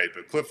was great.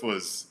 But Cliff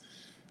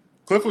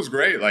was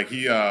great. Like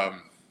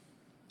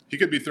he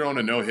could be throwing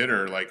a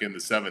no-hitter like in the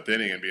 7th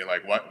inning and being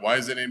like, why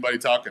isn't anybody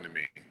talking to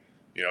me?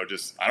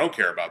 I don't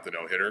care about the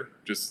no-hitter.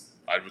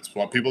 I just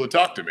want people to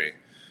talk to me.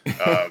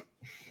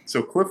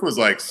 So Cliff was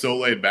like so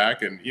laid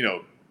back, and,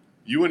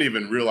 you wouldn't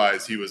even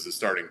realize he was the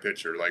starting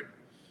pitcher. Like,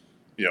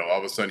 all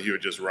of a sudden he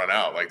would just run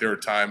out. Like, there were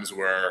times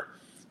where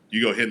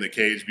you go hit in the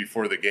cage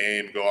before the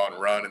game, go out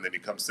and run, and then you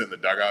come sit in the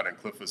dugout and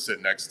Cliff was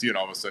sitting next to you, and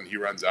all of a sudden he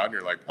runs out and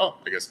you're like, oh,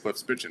 I guess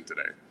Cliff's pitching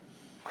today.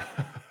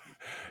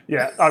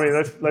 Yeah.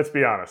 Let's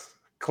be honest.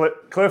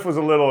 Cliff was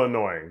a little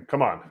annoying.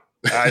 Come on.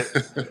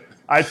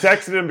 I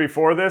texted him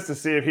before this to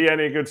see if he had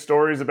any good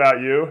stories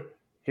about you.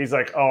 He's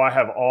like, oh, I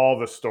have all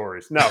the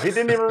stories. No, he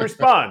didn't even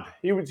respond.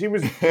 He was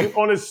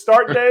on his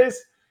start days.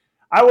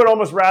 I would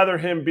almost rather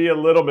him be a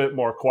little bit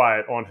more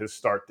quiet on his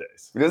start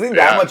days. Isn't he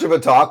that much of a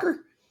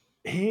talker?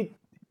 He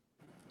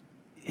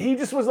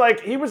just was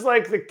like, he was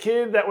like the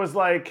kid that was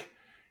like,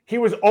 he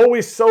was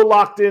always so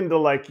locked into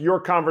like your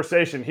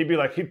conversation.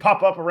 He'd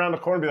pop up around the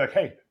corner and be like,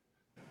 hey,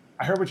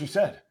 I heard what you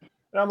said.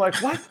 And I'm like,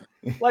 what?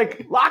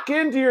 Like, lock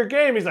into your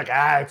game. He's like,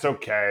 it's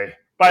okay.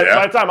 By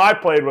the time I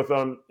played with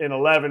him in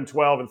 11,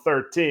 12, and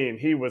 13,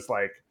 he was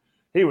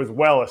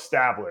well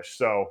established.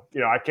 So,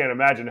 I can't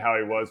imagine how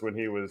he was when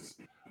he was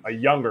a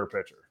younger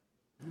pitcher.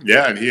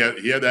 Yeah, and he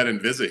had that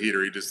Invisa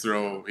heater. He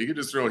could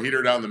just throw a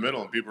heater down the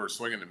middle, and people are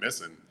swinging and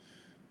missing.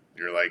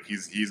 You're like,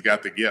 he's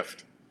got the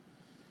gift.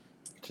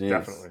 Jeez,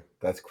 definitely.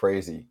 That's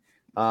crazy.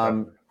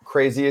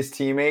 Craziest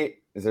teammate?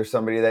 Is there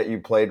somebody that you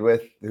played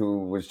with who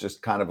was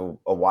just kind of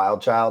a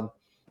wild child?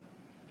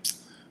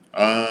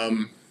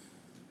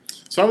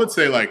 So I would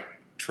say like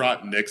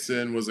Trot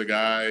Nixon was a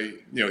guy.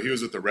 He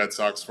was with the Red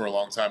Sox for a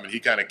long time, and he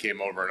kind of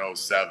came over in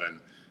 2007.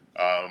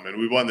 And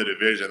we won the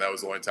division. That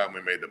was the only time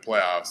we made the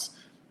playoffs.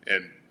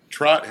 And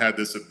Trot had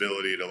this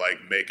ability to like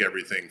make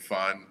everything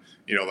fun.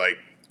 Like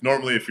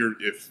normally if you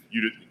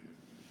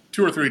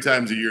 2 or 3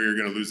 times a year, you're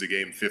going to lose a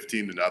game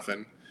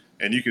 15-0,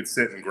 and you could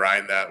sit and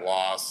grind that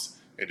loss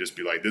and just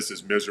be like, this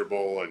is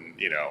miserable. And,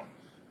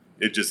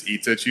 it just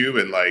eats at you.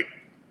 And like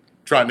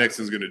Trot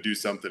Nixon's going to do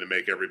something to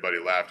make everybody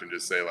laugh and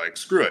just say like,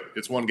 screw it.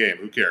 It's one game.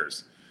 Who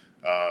cares?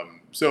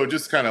 So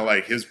just kind of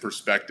like his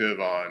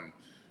perspective on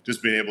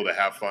just being able to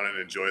have fun and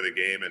enjoy the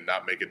game and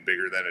not make it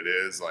bigger than it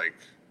is. Like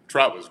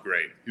Trot was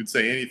great. He'd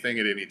say anything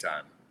at any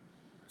time.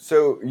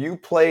 So you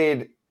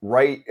played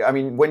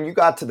when you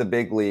got to the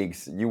big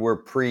leagues, you were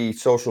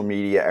pre-social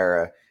media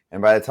era.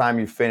 And by the time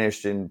you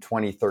finished in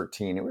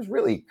 2013, it was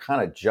really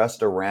kind of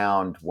just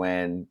around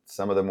when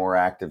some of the more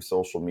active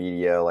social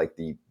media, like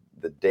the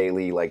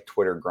daily, like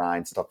Twitter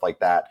grind, stuff like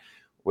that,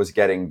 was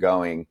getting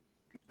going,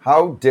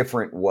 how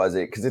different was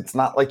it? Because it's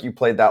not like you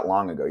played that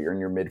long ago. You're in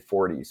your mid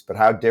 40s, but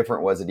how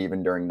different was it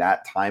even during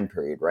that time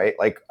period, right?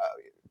 Like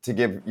to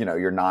give,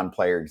 your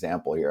non-player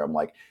example here, I'm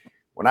like,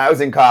 when I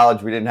was in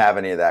college, we didn't have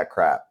any of that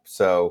crap.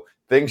 So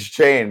things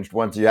changed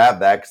once you have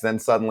that, because then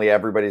suddenly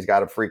everybody's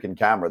got a freaking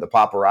camera. The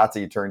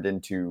paparazzi turned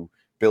into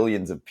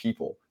billions of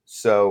people.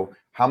 So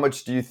how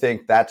much do you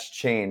think that's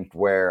changed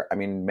where, I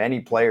mean, many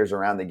players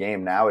around the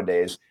game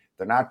nowadays,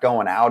 they're not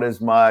going out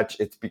as much.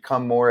 It's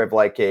become more of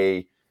like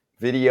a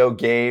video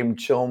game,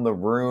 chill in the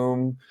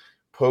room,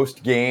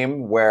 post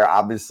game, where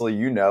obviously,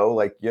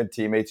 like you had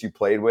teammates you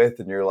played with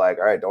and you're like,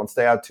 all right, don't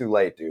stay out too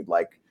late, dude.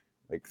 Like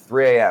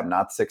 3 a.m.,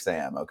 not 6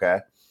 a.m. Okay.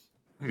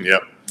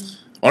 Yep.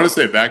 I want to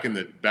say back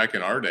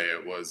in our day,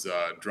 it was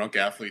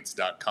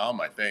drunkathletes.com,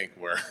 I think,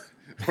 where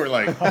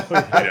like,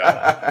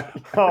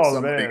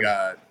 somebody man.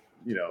 got,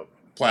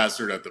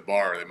 plastered at the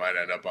bar, they might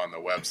end up on the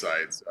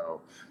website.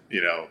 So,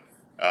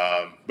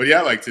 but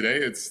yeah, like today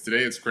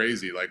it's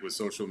crazy. Like with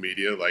social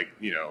media, like,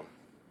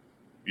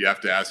 you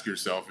have to ask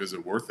yourself, is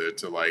it worth it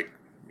to like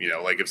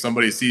if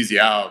somebody sees you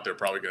out, they're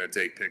probably going to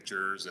take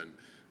pictures and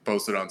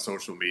post it on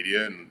social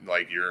media. And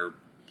like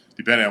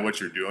depending on what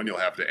you're doing, you'll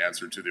have to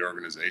answer to the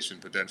organization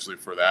potentially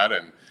for that.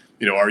 And,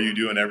 are you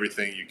doing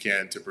everything you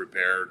can to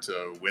prepare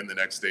to win the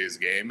next day's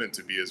game and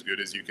to be as good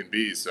as you can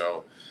be?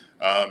 So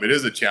it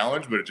is a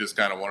challenge, but it's just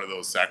kind of one of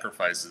those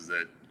sacrifices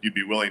that you'd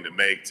be willing to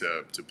make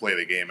to play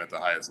the game at the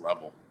highest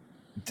level.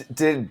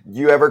 Did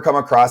you ever come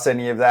across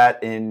any of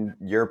that in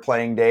your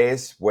playing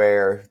days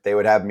where they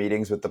would have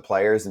meetings with the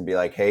players and be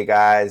like, hey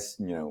guys,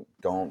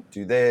 don't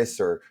do this,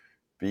 or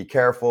be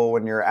careful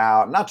when you're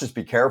out? Not just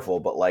be careful,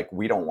 but like,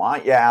 we don't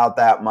want you out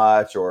that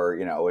much. Or,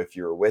 if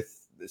you're with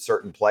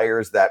certain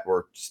players that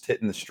were just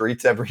hitting the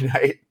streets every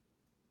night.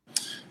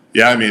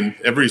 Yeah, I mean,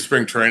 every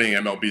spring training,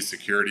 MLB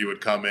security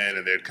would come in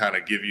and they'd kind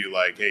of give you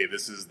like, hey,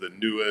 this is the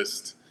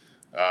newest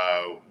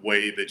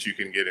way that you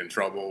can get in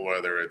trouble,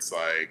 whether it's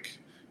like,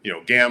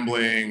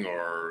 gambling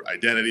or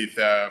identity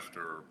theft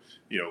or,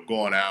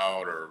 going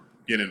out or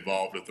getting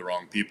involved with the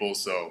wrong people.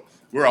 So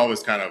we're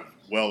always kind of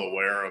well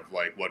aware of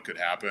like what could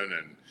happen.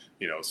 And,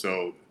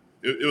 so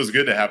it was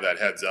good to have that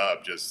heads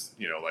up, just,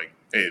 like,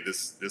 hey,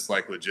 this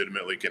like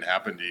legitimately can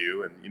happen to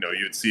you. And,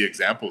 you'd see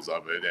examples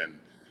of it, and,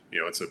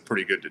 it's a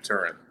pretty good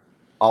deterrent.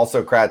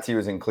 Also, Kratz, he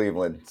was in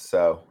Cleveland.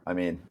 So, I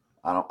mean,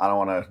 I don't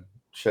want to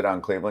shit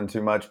on Cleveland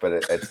too much, but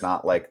it's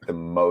not like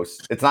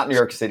it's not New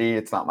York City.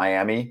 It's not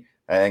Miami.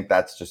 I think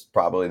that's just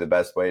probably the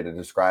best way to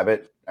describe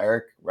it,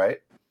 Eric, right?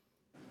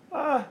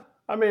 I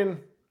mean,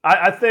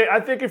 I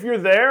think if you're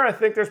there, I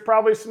think there's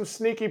probably some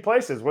sneaky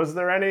places. Was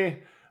there any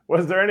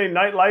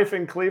nightlife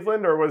in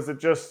Cleveland, or was it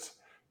just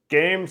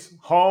games,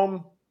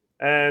 home,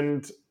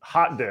 and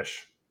hot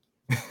dish?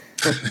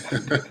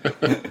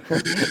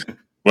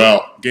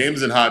 Well,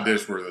 games and hot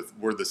dish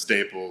were the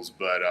staples,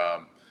 but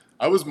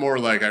I was more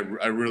like I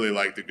really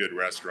like the good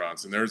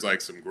restaurants, and there's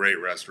like some great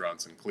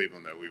restaurants in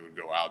Cleveland that we would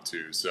go out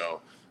to.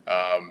 So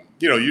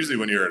usually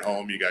when you're at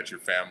home, you got your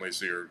family,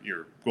 so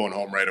you're going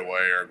home right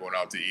away or going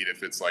out to eat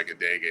if it's like a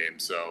day game.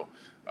 So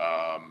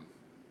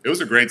it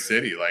was a great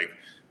city. Like,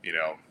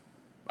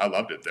 I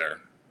loved it there.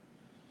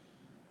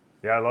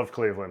 Yeah, I love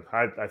Cleveland.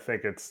 I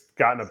think it's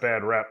gotten a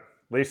bad rep.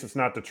 At least it's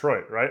not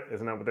Detroit, right?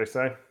 Isn't that what they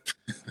say?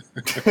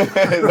 Is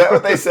that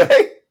what they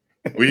say?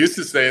 We used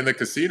to stay in the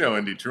casino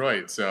in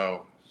Detroit,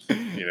 so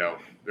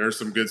there's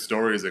some good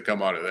stories that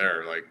come out of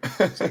there. Like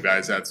some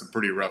guys had some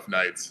pretty rough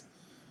nights.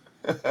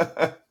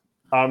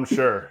 I'm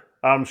sure.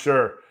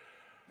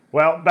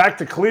 Well, back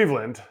to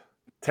Cleveland.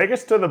 Take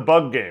us to the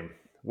bug game.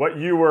 What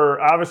you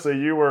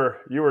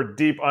were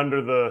deep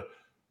under the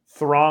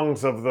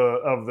throngs of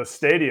the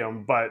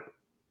stadium, but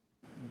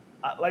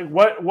like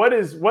what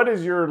is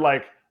your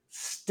like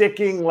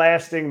sticking,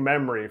 lasting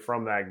memory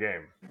from that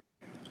game?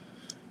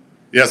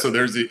 Yeah, so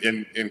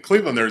in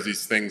Cleveland, there's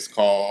these things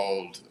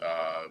called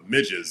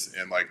midges,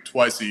 and like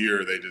twice a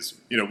year they just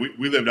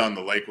we lived on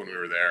the lake when we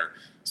were there,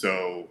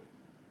 so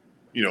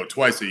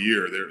twice a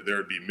year there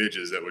would be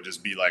midges that would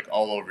just be like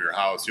all over your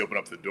house. You open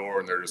up the door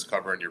and they're just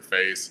covering your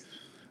face.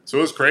 So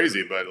it was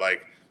crazy, but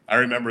like I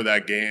remember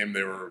that game,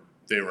 they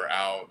were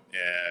out,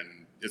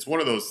 and it's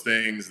one of those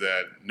things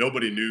that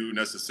nobody knew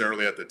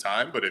necessarily at the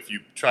time, but if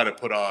you try to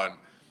put on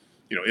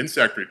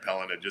insect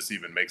repellent, it just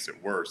even makes it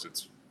worse.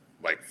 It's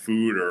like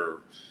food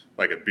or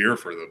like a beer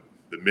for the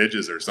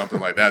midges or something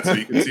like that. So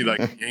you can see like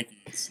the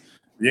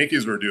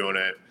Yankees were doing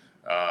it.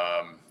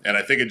 And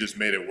I think it just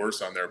made it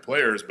worse on their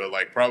players. But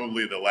like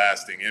probably the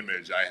lasting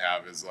image I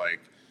have is like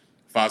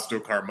Fausto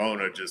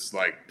Carmona just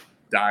like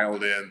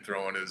dialed in,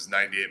 throwing his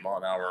 98 mile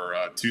an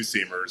hour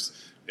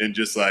two-seamers, and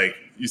just like,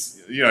 I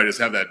just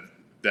have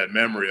that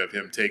memory of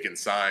him taking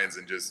signs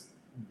and just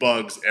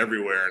bugs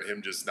everywhere, and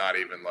him just not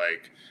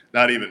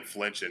even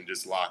flinching,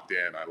 just locked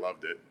in. I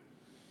loved it.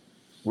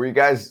 Were you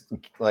guys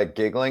like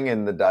giggling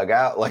in the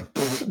dugout? Like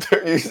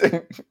they're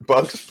using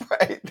bug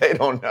spray? They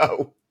don't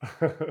know.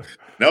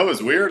 No, it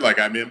was weird. Like,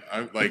 I mean,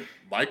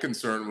 my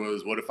concern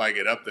was, what if I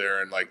get up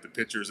there and like the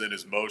pitcher's in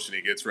his motion,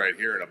 he gets right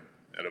here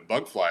and a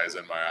bug flies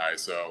in my eye.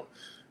 So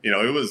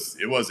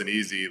it wasn't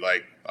easy,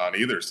 like on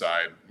either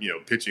side,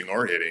 pitching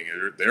or hitting.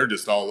 They're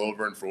just all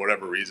over, and for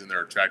whatever reason,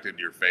 they're attracted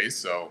to your face.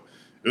 So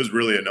it was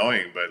really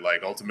annoying, but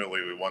like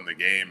ultimately we won the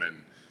game,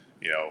 and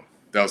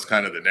that was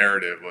kind of the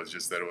narrative, was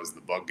just that it was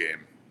the bug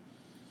game.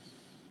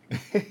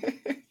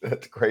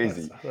 That's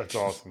crazy. That's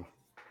awesome.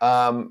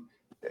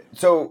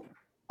 So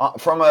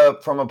from a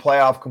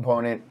playoff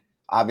component,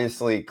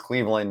 obviously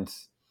Cleveland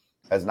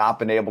has not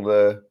been able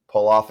to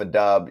pull off a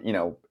dub.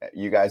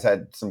 You guys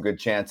had some good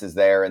chances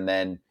there, and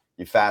then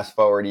you fast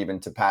forward even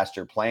to past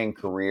your playing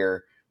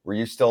career. Were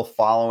you still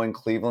following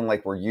Cleveland?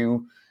 Like, were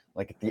you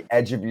like at the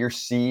edge of your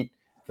seat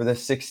for the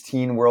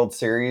 16 World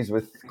Series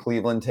with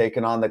Cleveland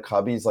taking on the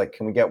Cubbies? Like,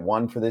 can we get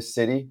one for this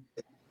city?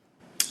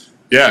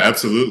 Yeah,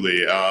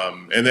 absolutely.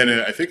 And then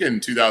I think in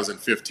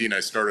 2015, I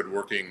started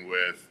working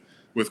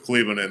with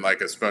Cleveland in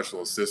like a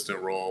special assistant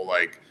role,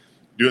 like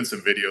doing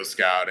some video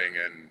scouting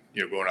and,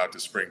 going out to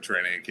spring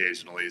training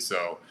occasionally.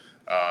 So,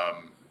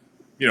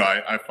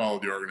 I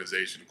followed the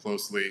organization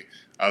closely.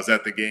 I was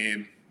at the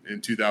game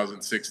in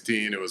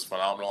 2016. It was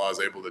phenomenal. I was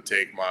able to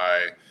take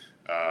my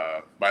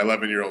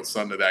 11-year-old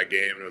son to that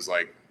game. It was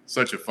like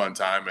such a fun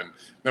time. And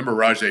remember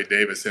Rajay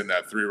Davis hitting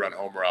that 3-run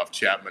homer off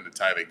Chapman to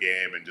tie the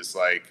game, and just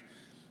like,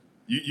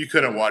 you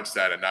couldn't watch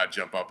that and not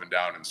jump up and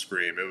down and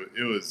scream.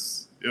 It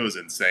was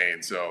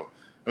insane. So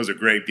it was a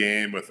great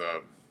game with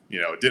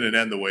it didn't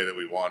end the way that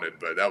we wanted,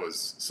 but that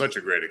was such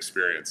a great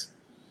experience.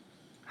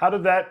 How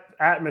did that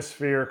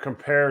atmosphere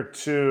compare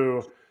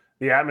to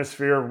the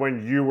atmosphere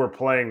when you were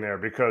playing there?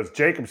 Because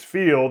Jacobs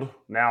Field,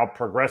 now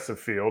Progressive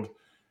Field,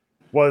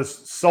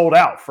 was sold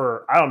out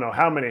for I don't know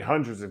how many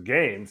hundreds of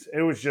games.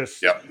 It was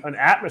just an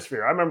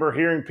atmosphere. I remember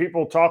hearing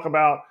people talk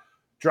about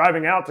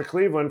driving out to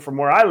Cleveland from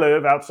where I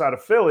live outside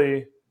of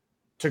Philly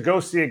to go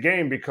see a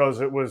game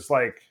because it was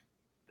like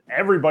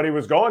everybody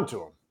was going to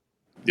them.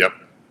 Yep.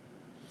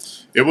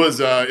 It was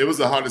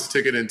the hottest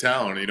ticket in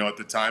town. At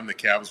the time the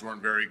Cavs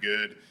weren't very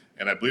good,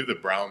 and I believe the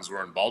Browns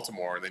were in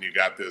Baltimore. And then you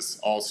got this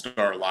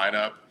all-star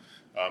lineup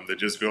that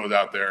just goes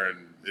out there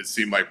and it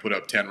seemed like put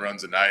up 10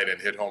 runs a night and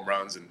hit home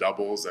runs and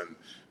doubles, and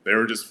they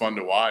were just fun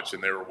to watch,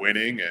 and they were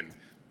winning. And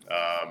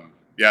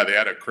they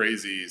had a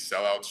crazy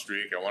sellout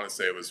streak. I want to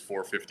say it was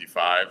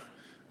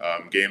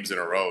 455 games in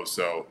a row.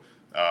 So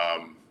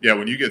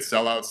when you get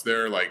sellouts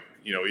there, like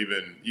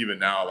even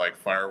now, like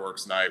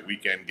fireworks night,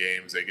 weekend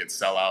games, they get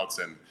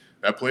sellouts, and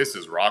that place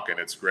is rocking.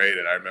 It's great.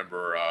 And I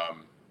remember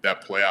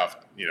that playoff,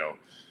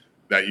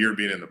 that year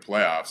being in the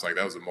playoffs, like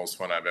that was the most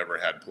fun I've ever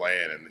had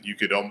playing. And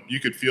you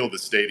could feel the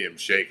stadium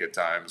shake at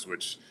times,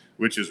 which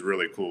is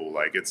really cool.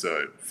 Like, it's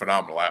a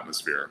phenomenal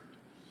atmosphere.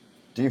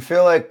 Do you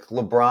feel like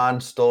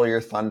LeBron stole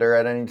your thunder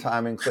at any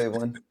time in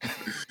Cleveland?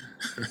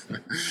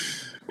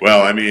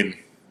 Well, I mean,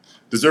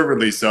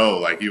 deservedly so.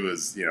 Like, he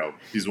was,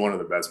 he's one of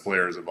the best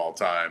players of all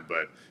time.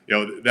 But,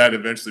 that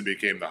eventually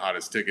became the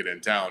hottest ticket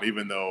in town,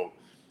 even though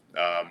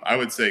I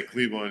would say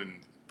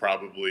Cleveland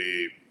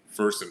probably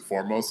first and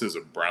foremost is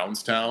a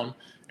Browns town,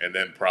 and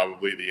then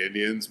probably the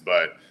Indians.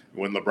 But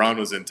when LeBron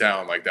was in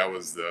town, like that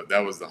was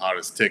the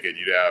hottest ticket.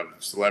 You'd have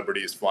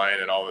celebrities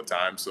flying in all the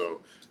time.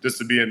 So just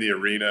to be in the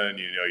arena and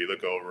you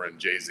look over and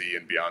Jay-Z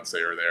and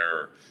Beyonce are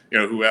there,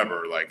 or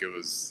whoever, like it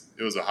was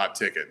a hot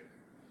ticket.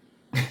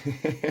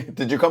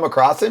 Did you come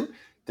across him?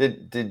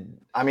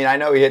 I mean, I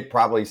know he hit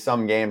probably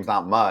some games,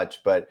 not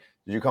much, but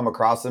did you come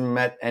across him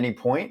at any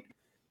point?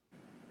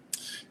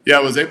 Yeah,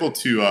 I was able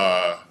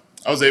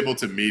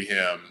to meet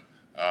him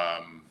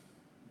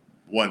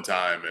one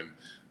time, and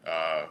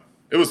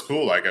it was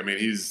cool. Like, I mean,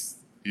 he's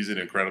an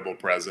incredible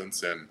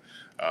presence, and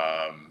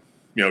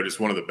just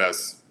one of the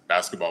best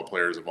basketball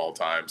players of all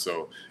time.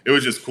 So it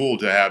was just cool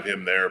to have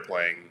him there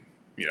playing,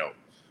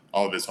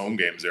 all of his home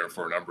games there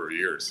for a number of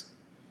years.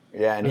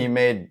 Yeah, and he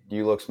made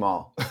you look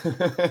small,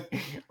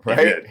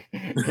 right?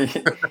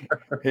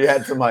 He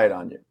had some height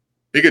on you.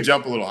 He could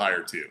jump a little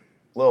higher too.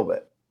 A little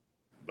bit.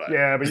 But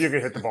you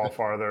could hit the ball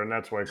farther, and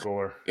that's way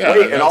cooler. Yeah,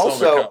 wait, and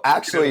also,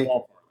 actually,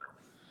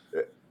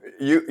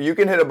 you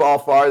can hit a ball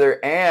farther,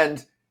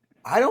 and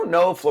I don't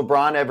know if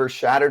LeBron ever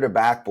shattered a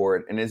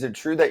backboard, and is it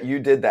true that you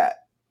did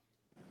that?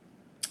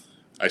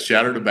 I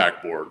shattered a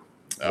backboard.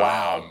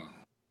 Wow.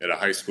 At a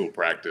high school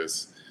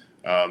practice.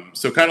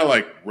 So kind of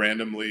like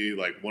randomly,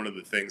 like one of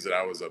the things that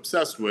I was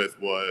obsessed with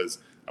was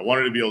I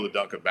wanted to be able to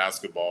dunk a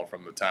basketball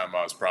from the time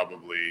I was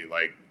probably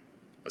like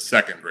a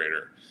second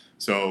grader.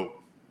 So,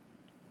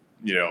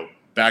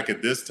 back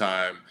at this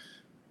time,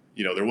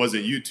 there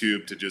wasn't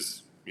YouTube to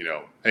just,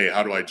 hey,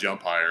 how do I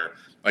jump higher?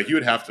 Like, you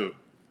would have to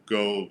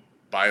go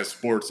buy a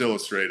Sports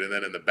Illustrated, and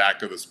then in the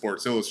back of the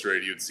Sports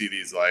Illustrated, you'd see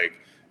these like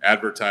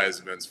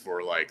advertisements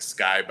for like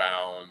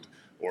Skybound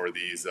or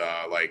these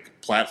like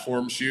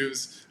platform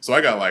shoes. So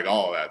I got like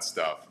all of that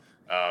stuff.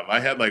 I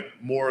had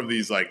like more of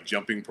these like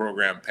jumping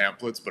program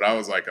pamphlets, but I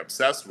was like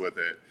obsessed with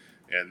it.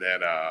 And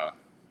then,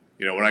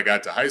 when I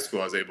got to high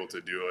school, I was able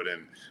to do it.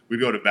 And we'd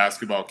go to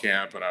basketball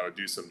camp, and I would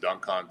do some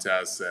dunk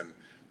contests. And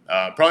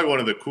probably one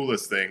of the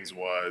coolest things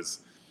was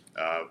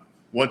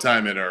one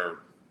time my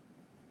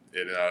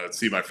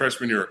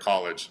freshman year of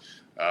college,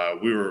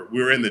 we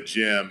were in the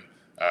gym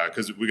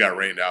because we got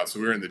rained out. So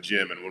we were in the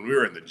gym, and when we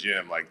were in the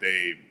gym, like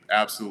they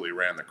absolutely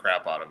ran the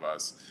crap out of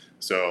us.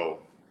 So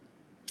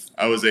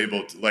I was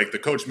able to, like, the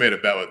coach made a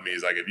bet with me.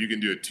 He's like, if you can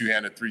do a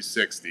two-handed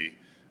 360,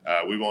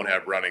 we won't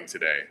have running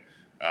today.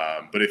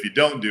 But if you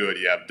don't do it,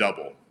 you have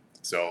double.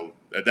 So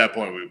at that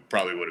point, we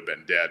probably would have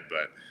been dead.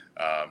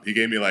 But he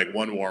gave me like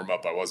one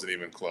warm-up. I wasn't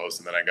even close.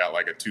 And then I got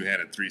like a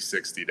two-handed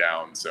 360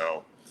 down.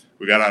 So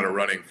we got out of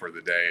running for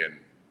the day. And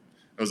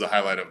it was a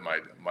highlight of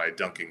my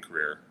dunking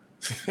career.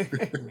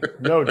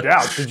 No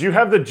doubt. Did you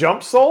have the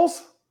jump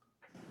soles?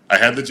 I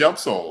had the jump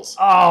soles.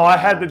 Oh, I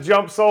had the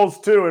jump soles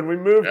too. And we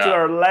moved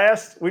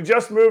to we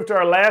just moved to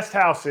our last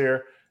house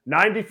here.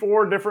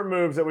 94 different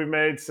moves that we've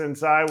made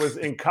since I was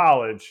in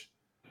college.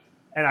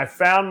 And I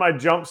found my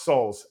jump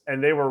soles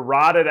and they were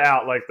rotted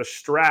out, like the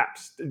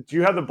straps. Do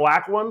you have the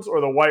black ones or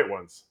the white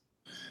ones?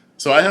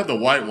 So I have the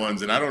white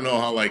ones, and I don't know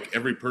how like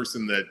every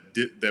person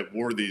that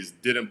wore these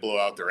didn't blow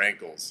out their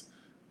ankles.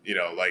 You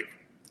know, like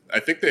I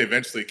think they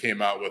eventually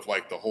came out with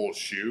like the whole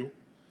shoe,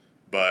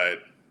 but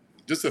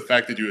just the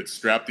fact that you would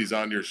strap these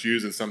onto your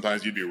shoes and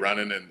sometimes you'd be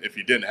running, and if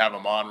you didn't have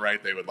them on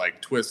right, they would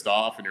like twist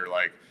off, and you're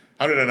like,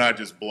 how did I not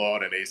just blow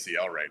out an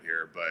ACL right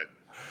here?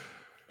 But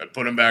I'd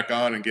put them back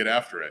on and get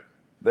after it.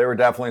 There were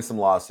definitely some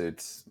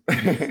lawsuits,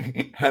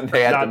 and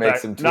they had to make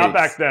some tweaks. Not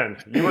back then.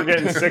 You were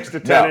getting 6 to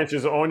 10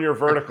 inches on your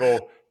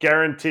vertical,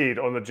 guaranteed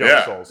on the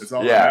jump soles. It's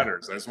all that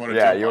matters. I just want to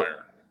jump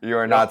higher. You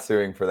are not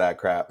suing for that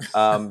crap.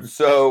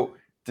 So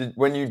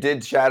when you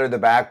did shatter the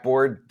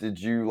backboard, did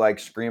you like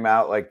scream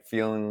out, like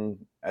feeling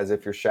as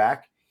if you're Shaq?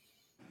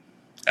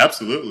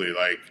 Absolutely.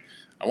 Like,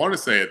 I want to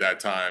say at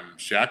that time,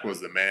 Shaq was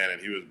the man and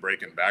he was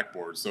breaking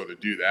backboards. So to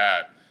do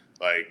that,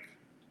 like,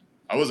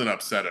 I wasn't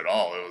upset at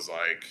all. It was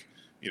like,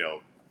 you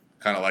know,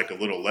 kind of like a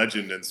little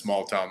legend in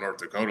small town North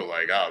Dakota,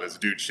 like, oh, this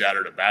dude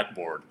shattered a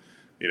backboard,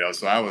 you know.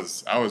 So I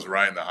was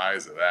riding the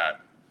highs of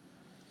that.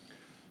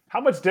 How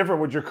much different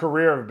would your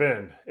career have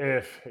been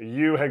if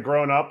you had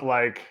grown up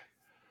like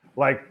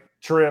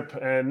Tripp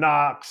and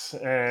Knox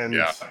and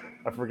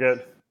I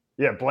forget,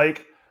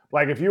 Blake?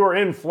 Like if you were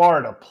in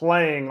Florida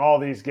playing all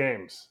these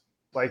games,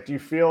 like do you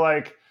feel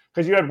like,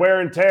 because you had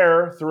wear and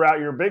tear throughout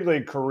your big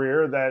league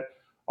career that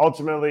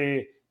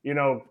ultimately, you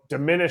know,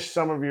 diminished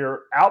some of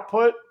your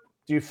output?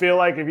 Do you feel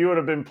like if you would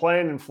have been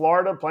playing in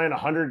Florida, playing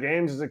 100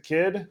 games as a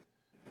kid,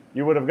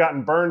 you would have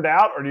gotten burned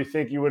out, or do you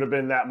think you would have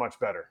been that much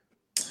better?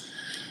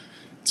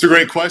 It's a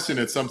great question.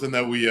 It's something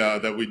that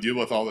we deal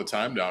with all the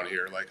time down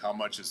here. Like, how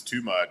much is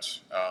too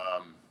much?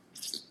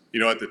 You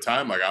know, at the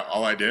time, like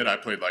I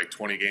played like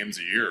 20 games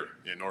a year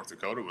in North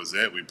Dakota was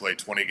it. We played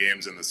 20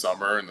 games in the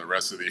summer, and the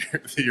rest of the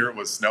year it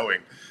was snowing.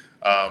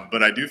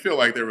 But I do feel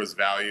like there was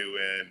value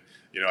in,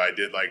 you know, I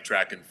did like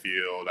track and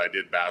field, I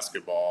did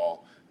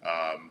basketball.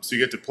 So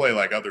you get to play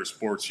like other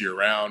sports year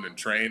round and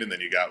train, and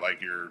then you got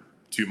like your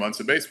 2 months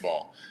of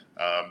baseball.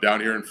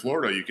 Down here in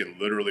Florida, you can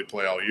literally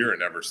play all year and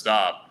never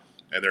stop.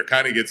 And there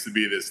kind of gets to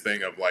be this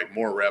thing of like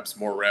more reps.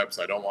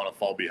 I don't want to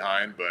fall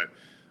behind, but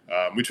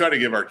we try to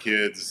give our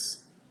kids,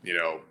 you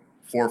know,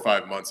 4 or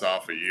 5 months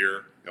off a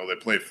year. You know, they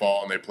play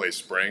fall and they play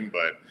spring,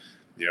 but,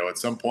 you know, at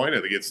some point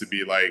it gets to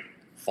be like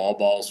fall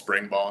ball,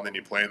 spring ball, and then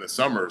you play in the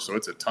summer. So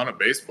it's a ton of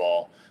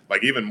baseball,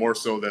 like even more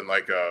so than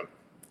like a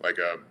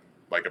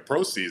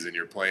pro season.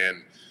 You're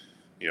playing,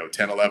 you know,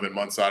 10, 11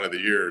 months out of the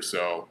year.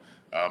 So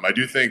I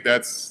do think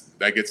that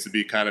gets to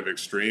be kind of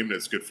extreme. And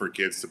it's good for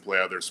kids to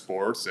play other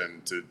sports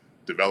and to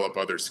develop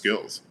other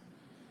skills.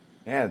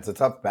 Yeah, it's a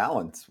tough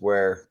balance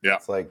where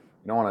it's like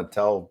you don't want to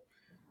tell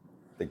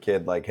the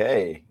kid like,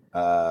 hey,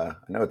 I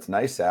know it's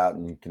nice out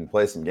and you can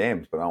play some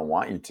games, but I don't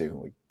want you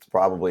to. Like, it's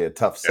probably a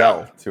tough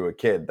sell to a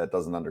kid that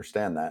doesn't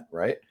understand that,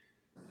 right?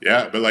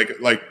 Yeah, but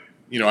like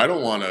you know, I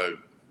don't want a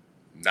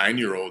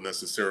 9-year-old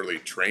necessarily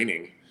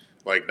training.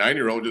 Like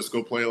 9-year-old just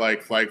go play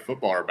like flag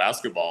football or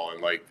basketball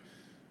and like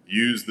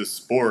use the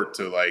sport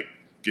to like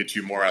get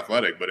you more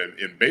athletic. But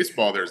in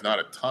baseball, there's not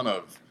a ton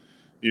of,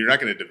 you're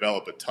not going to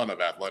develop a ton of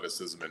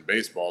athleticism in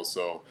baseball.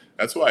 So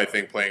that's why I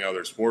think playing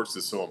other sports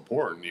is so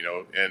important, you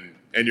know,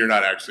 and you're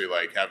not actually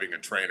like having a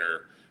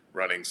trainer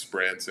running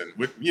sprints and,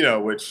 you know,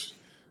 which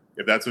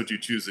if that's what you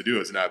choose to do,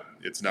 it's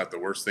not the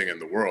worst thing in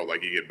the world.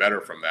 Like you get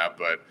better from that.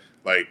 But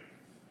like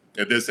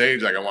at this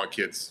age, like I want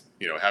kids,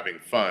 you know, having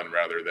fun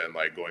rather than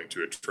like going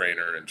to a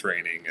trainer and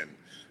training and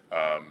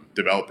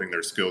developing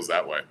their skills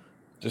that way.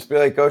 Just be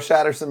like, go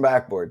shatter some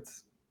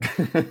backboards.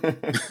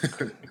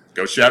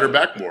 Go shatter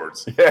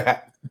backboards.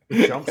 Yeah.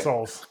 Jump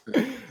soles.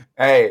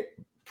 Hey,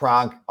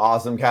 Pronk,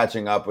 awesome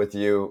catching up with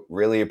you.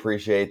 Really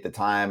appreciate the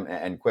time.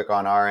 And quick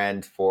on our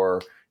end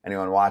for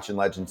anyone watching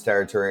Legends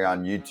Territory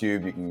on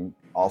YouTube, you can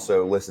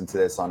also listen to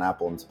this on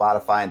Apple and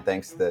Spotify. And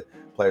thanks to the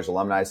Players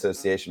Alumni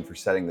Association for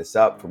setting this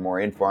up. For more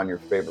info on your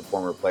favorite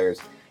former players,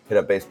 hit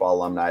up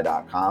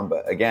baseballalumni.com.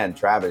 But again,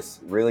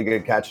 Travis, really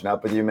good catching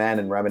up with you, man,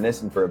 and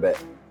reminiscing for a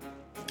bit.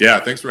 Yeah,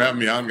 thanks for having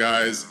me on,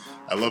 guys.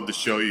 I love the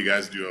show. You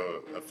guys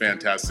do a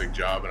fantastic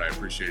job, and I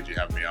appreciate you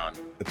having me on.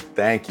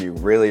 Thank you.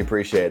 Really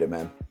appreciate it,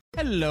 man.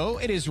 Hello,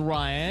 it is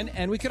Ryan,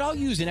 and we could all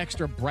use an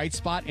extra bright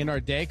spot in our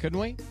day, couldn't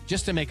we?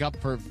 Just to make up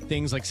for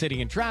things like sitting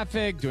in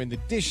traffic, doing the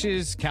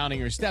dishes, counting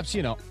your steps,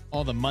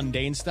 all the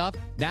mundane stuff.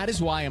 That is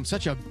why I'm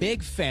such a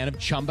big fan of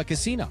Chumba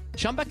Casino.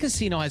 Chumba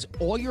Casino has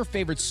all your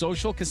favorite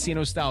social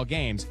casino-style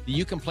games that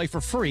you can play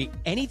for free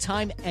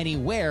anytime,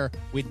 anywhere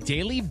with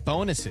daily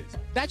bonuses.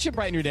 That should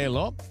brighten your day a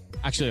little.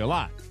 Actually, a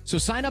lot. So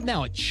sign up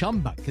now at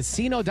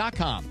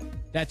ChumbaCasino.com.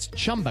 That's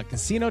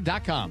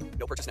ChumbaCasino.com.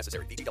 No purchase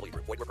necessary. VGW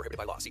Group. Void where prohibited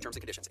by law. See terms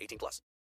and conditions. 18+.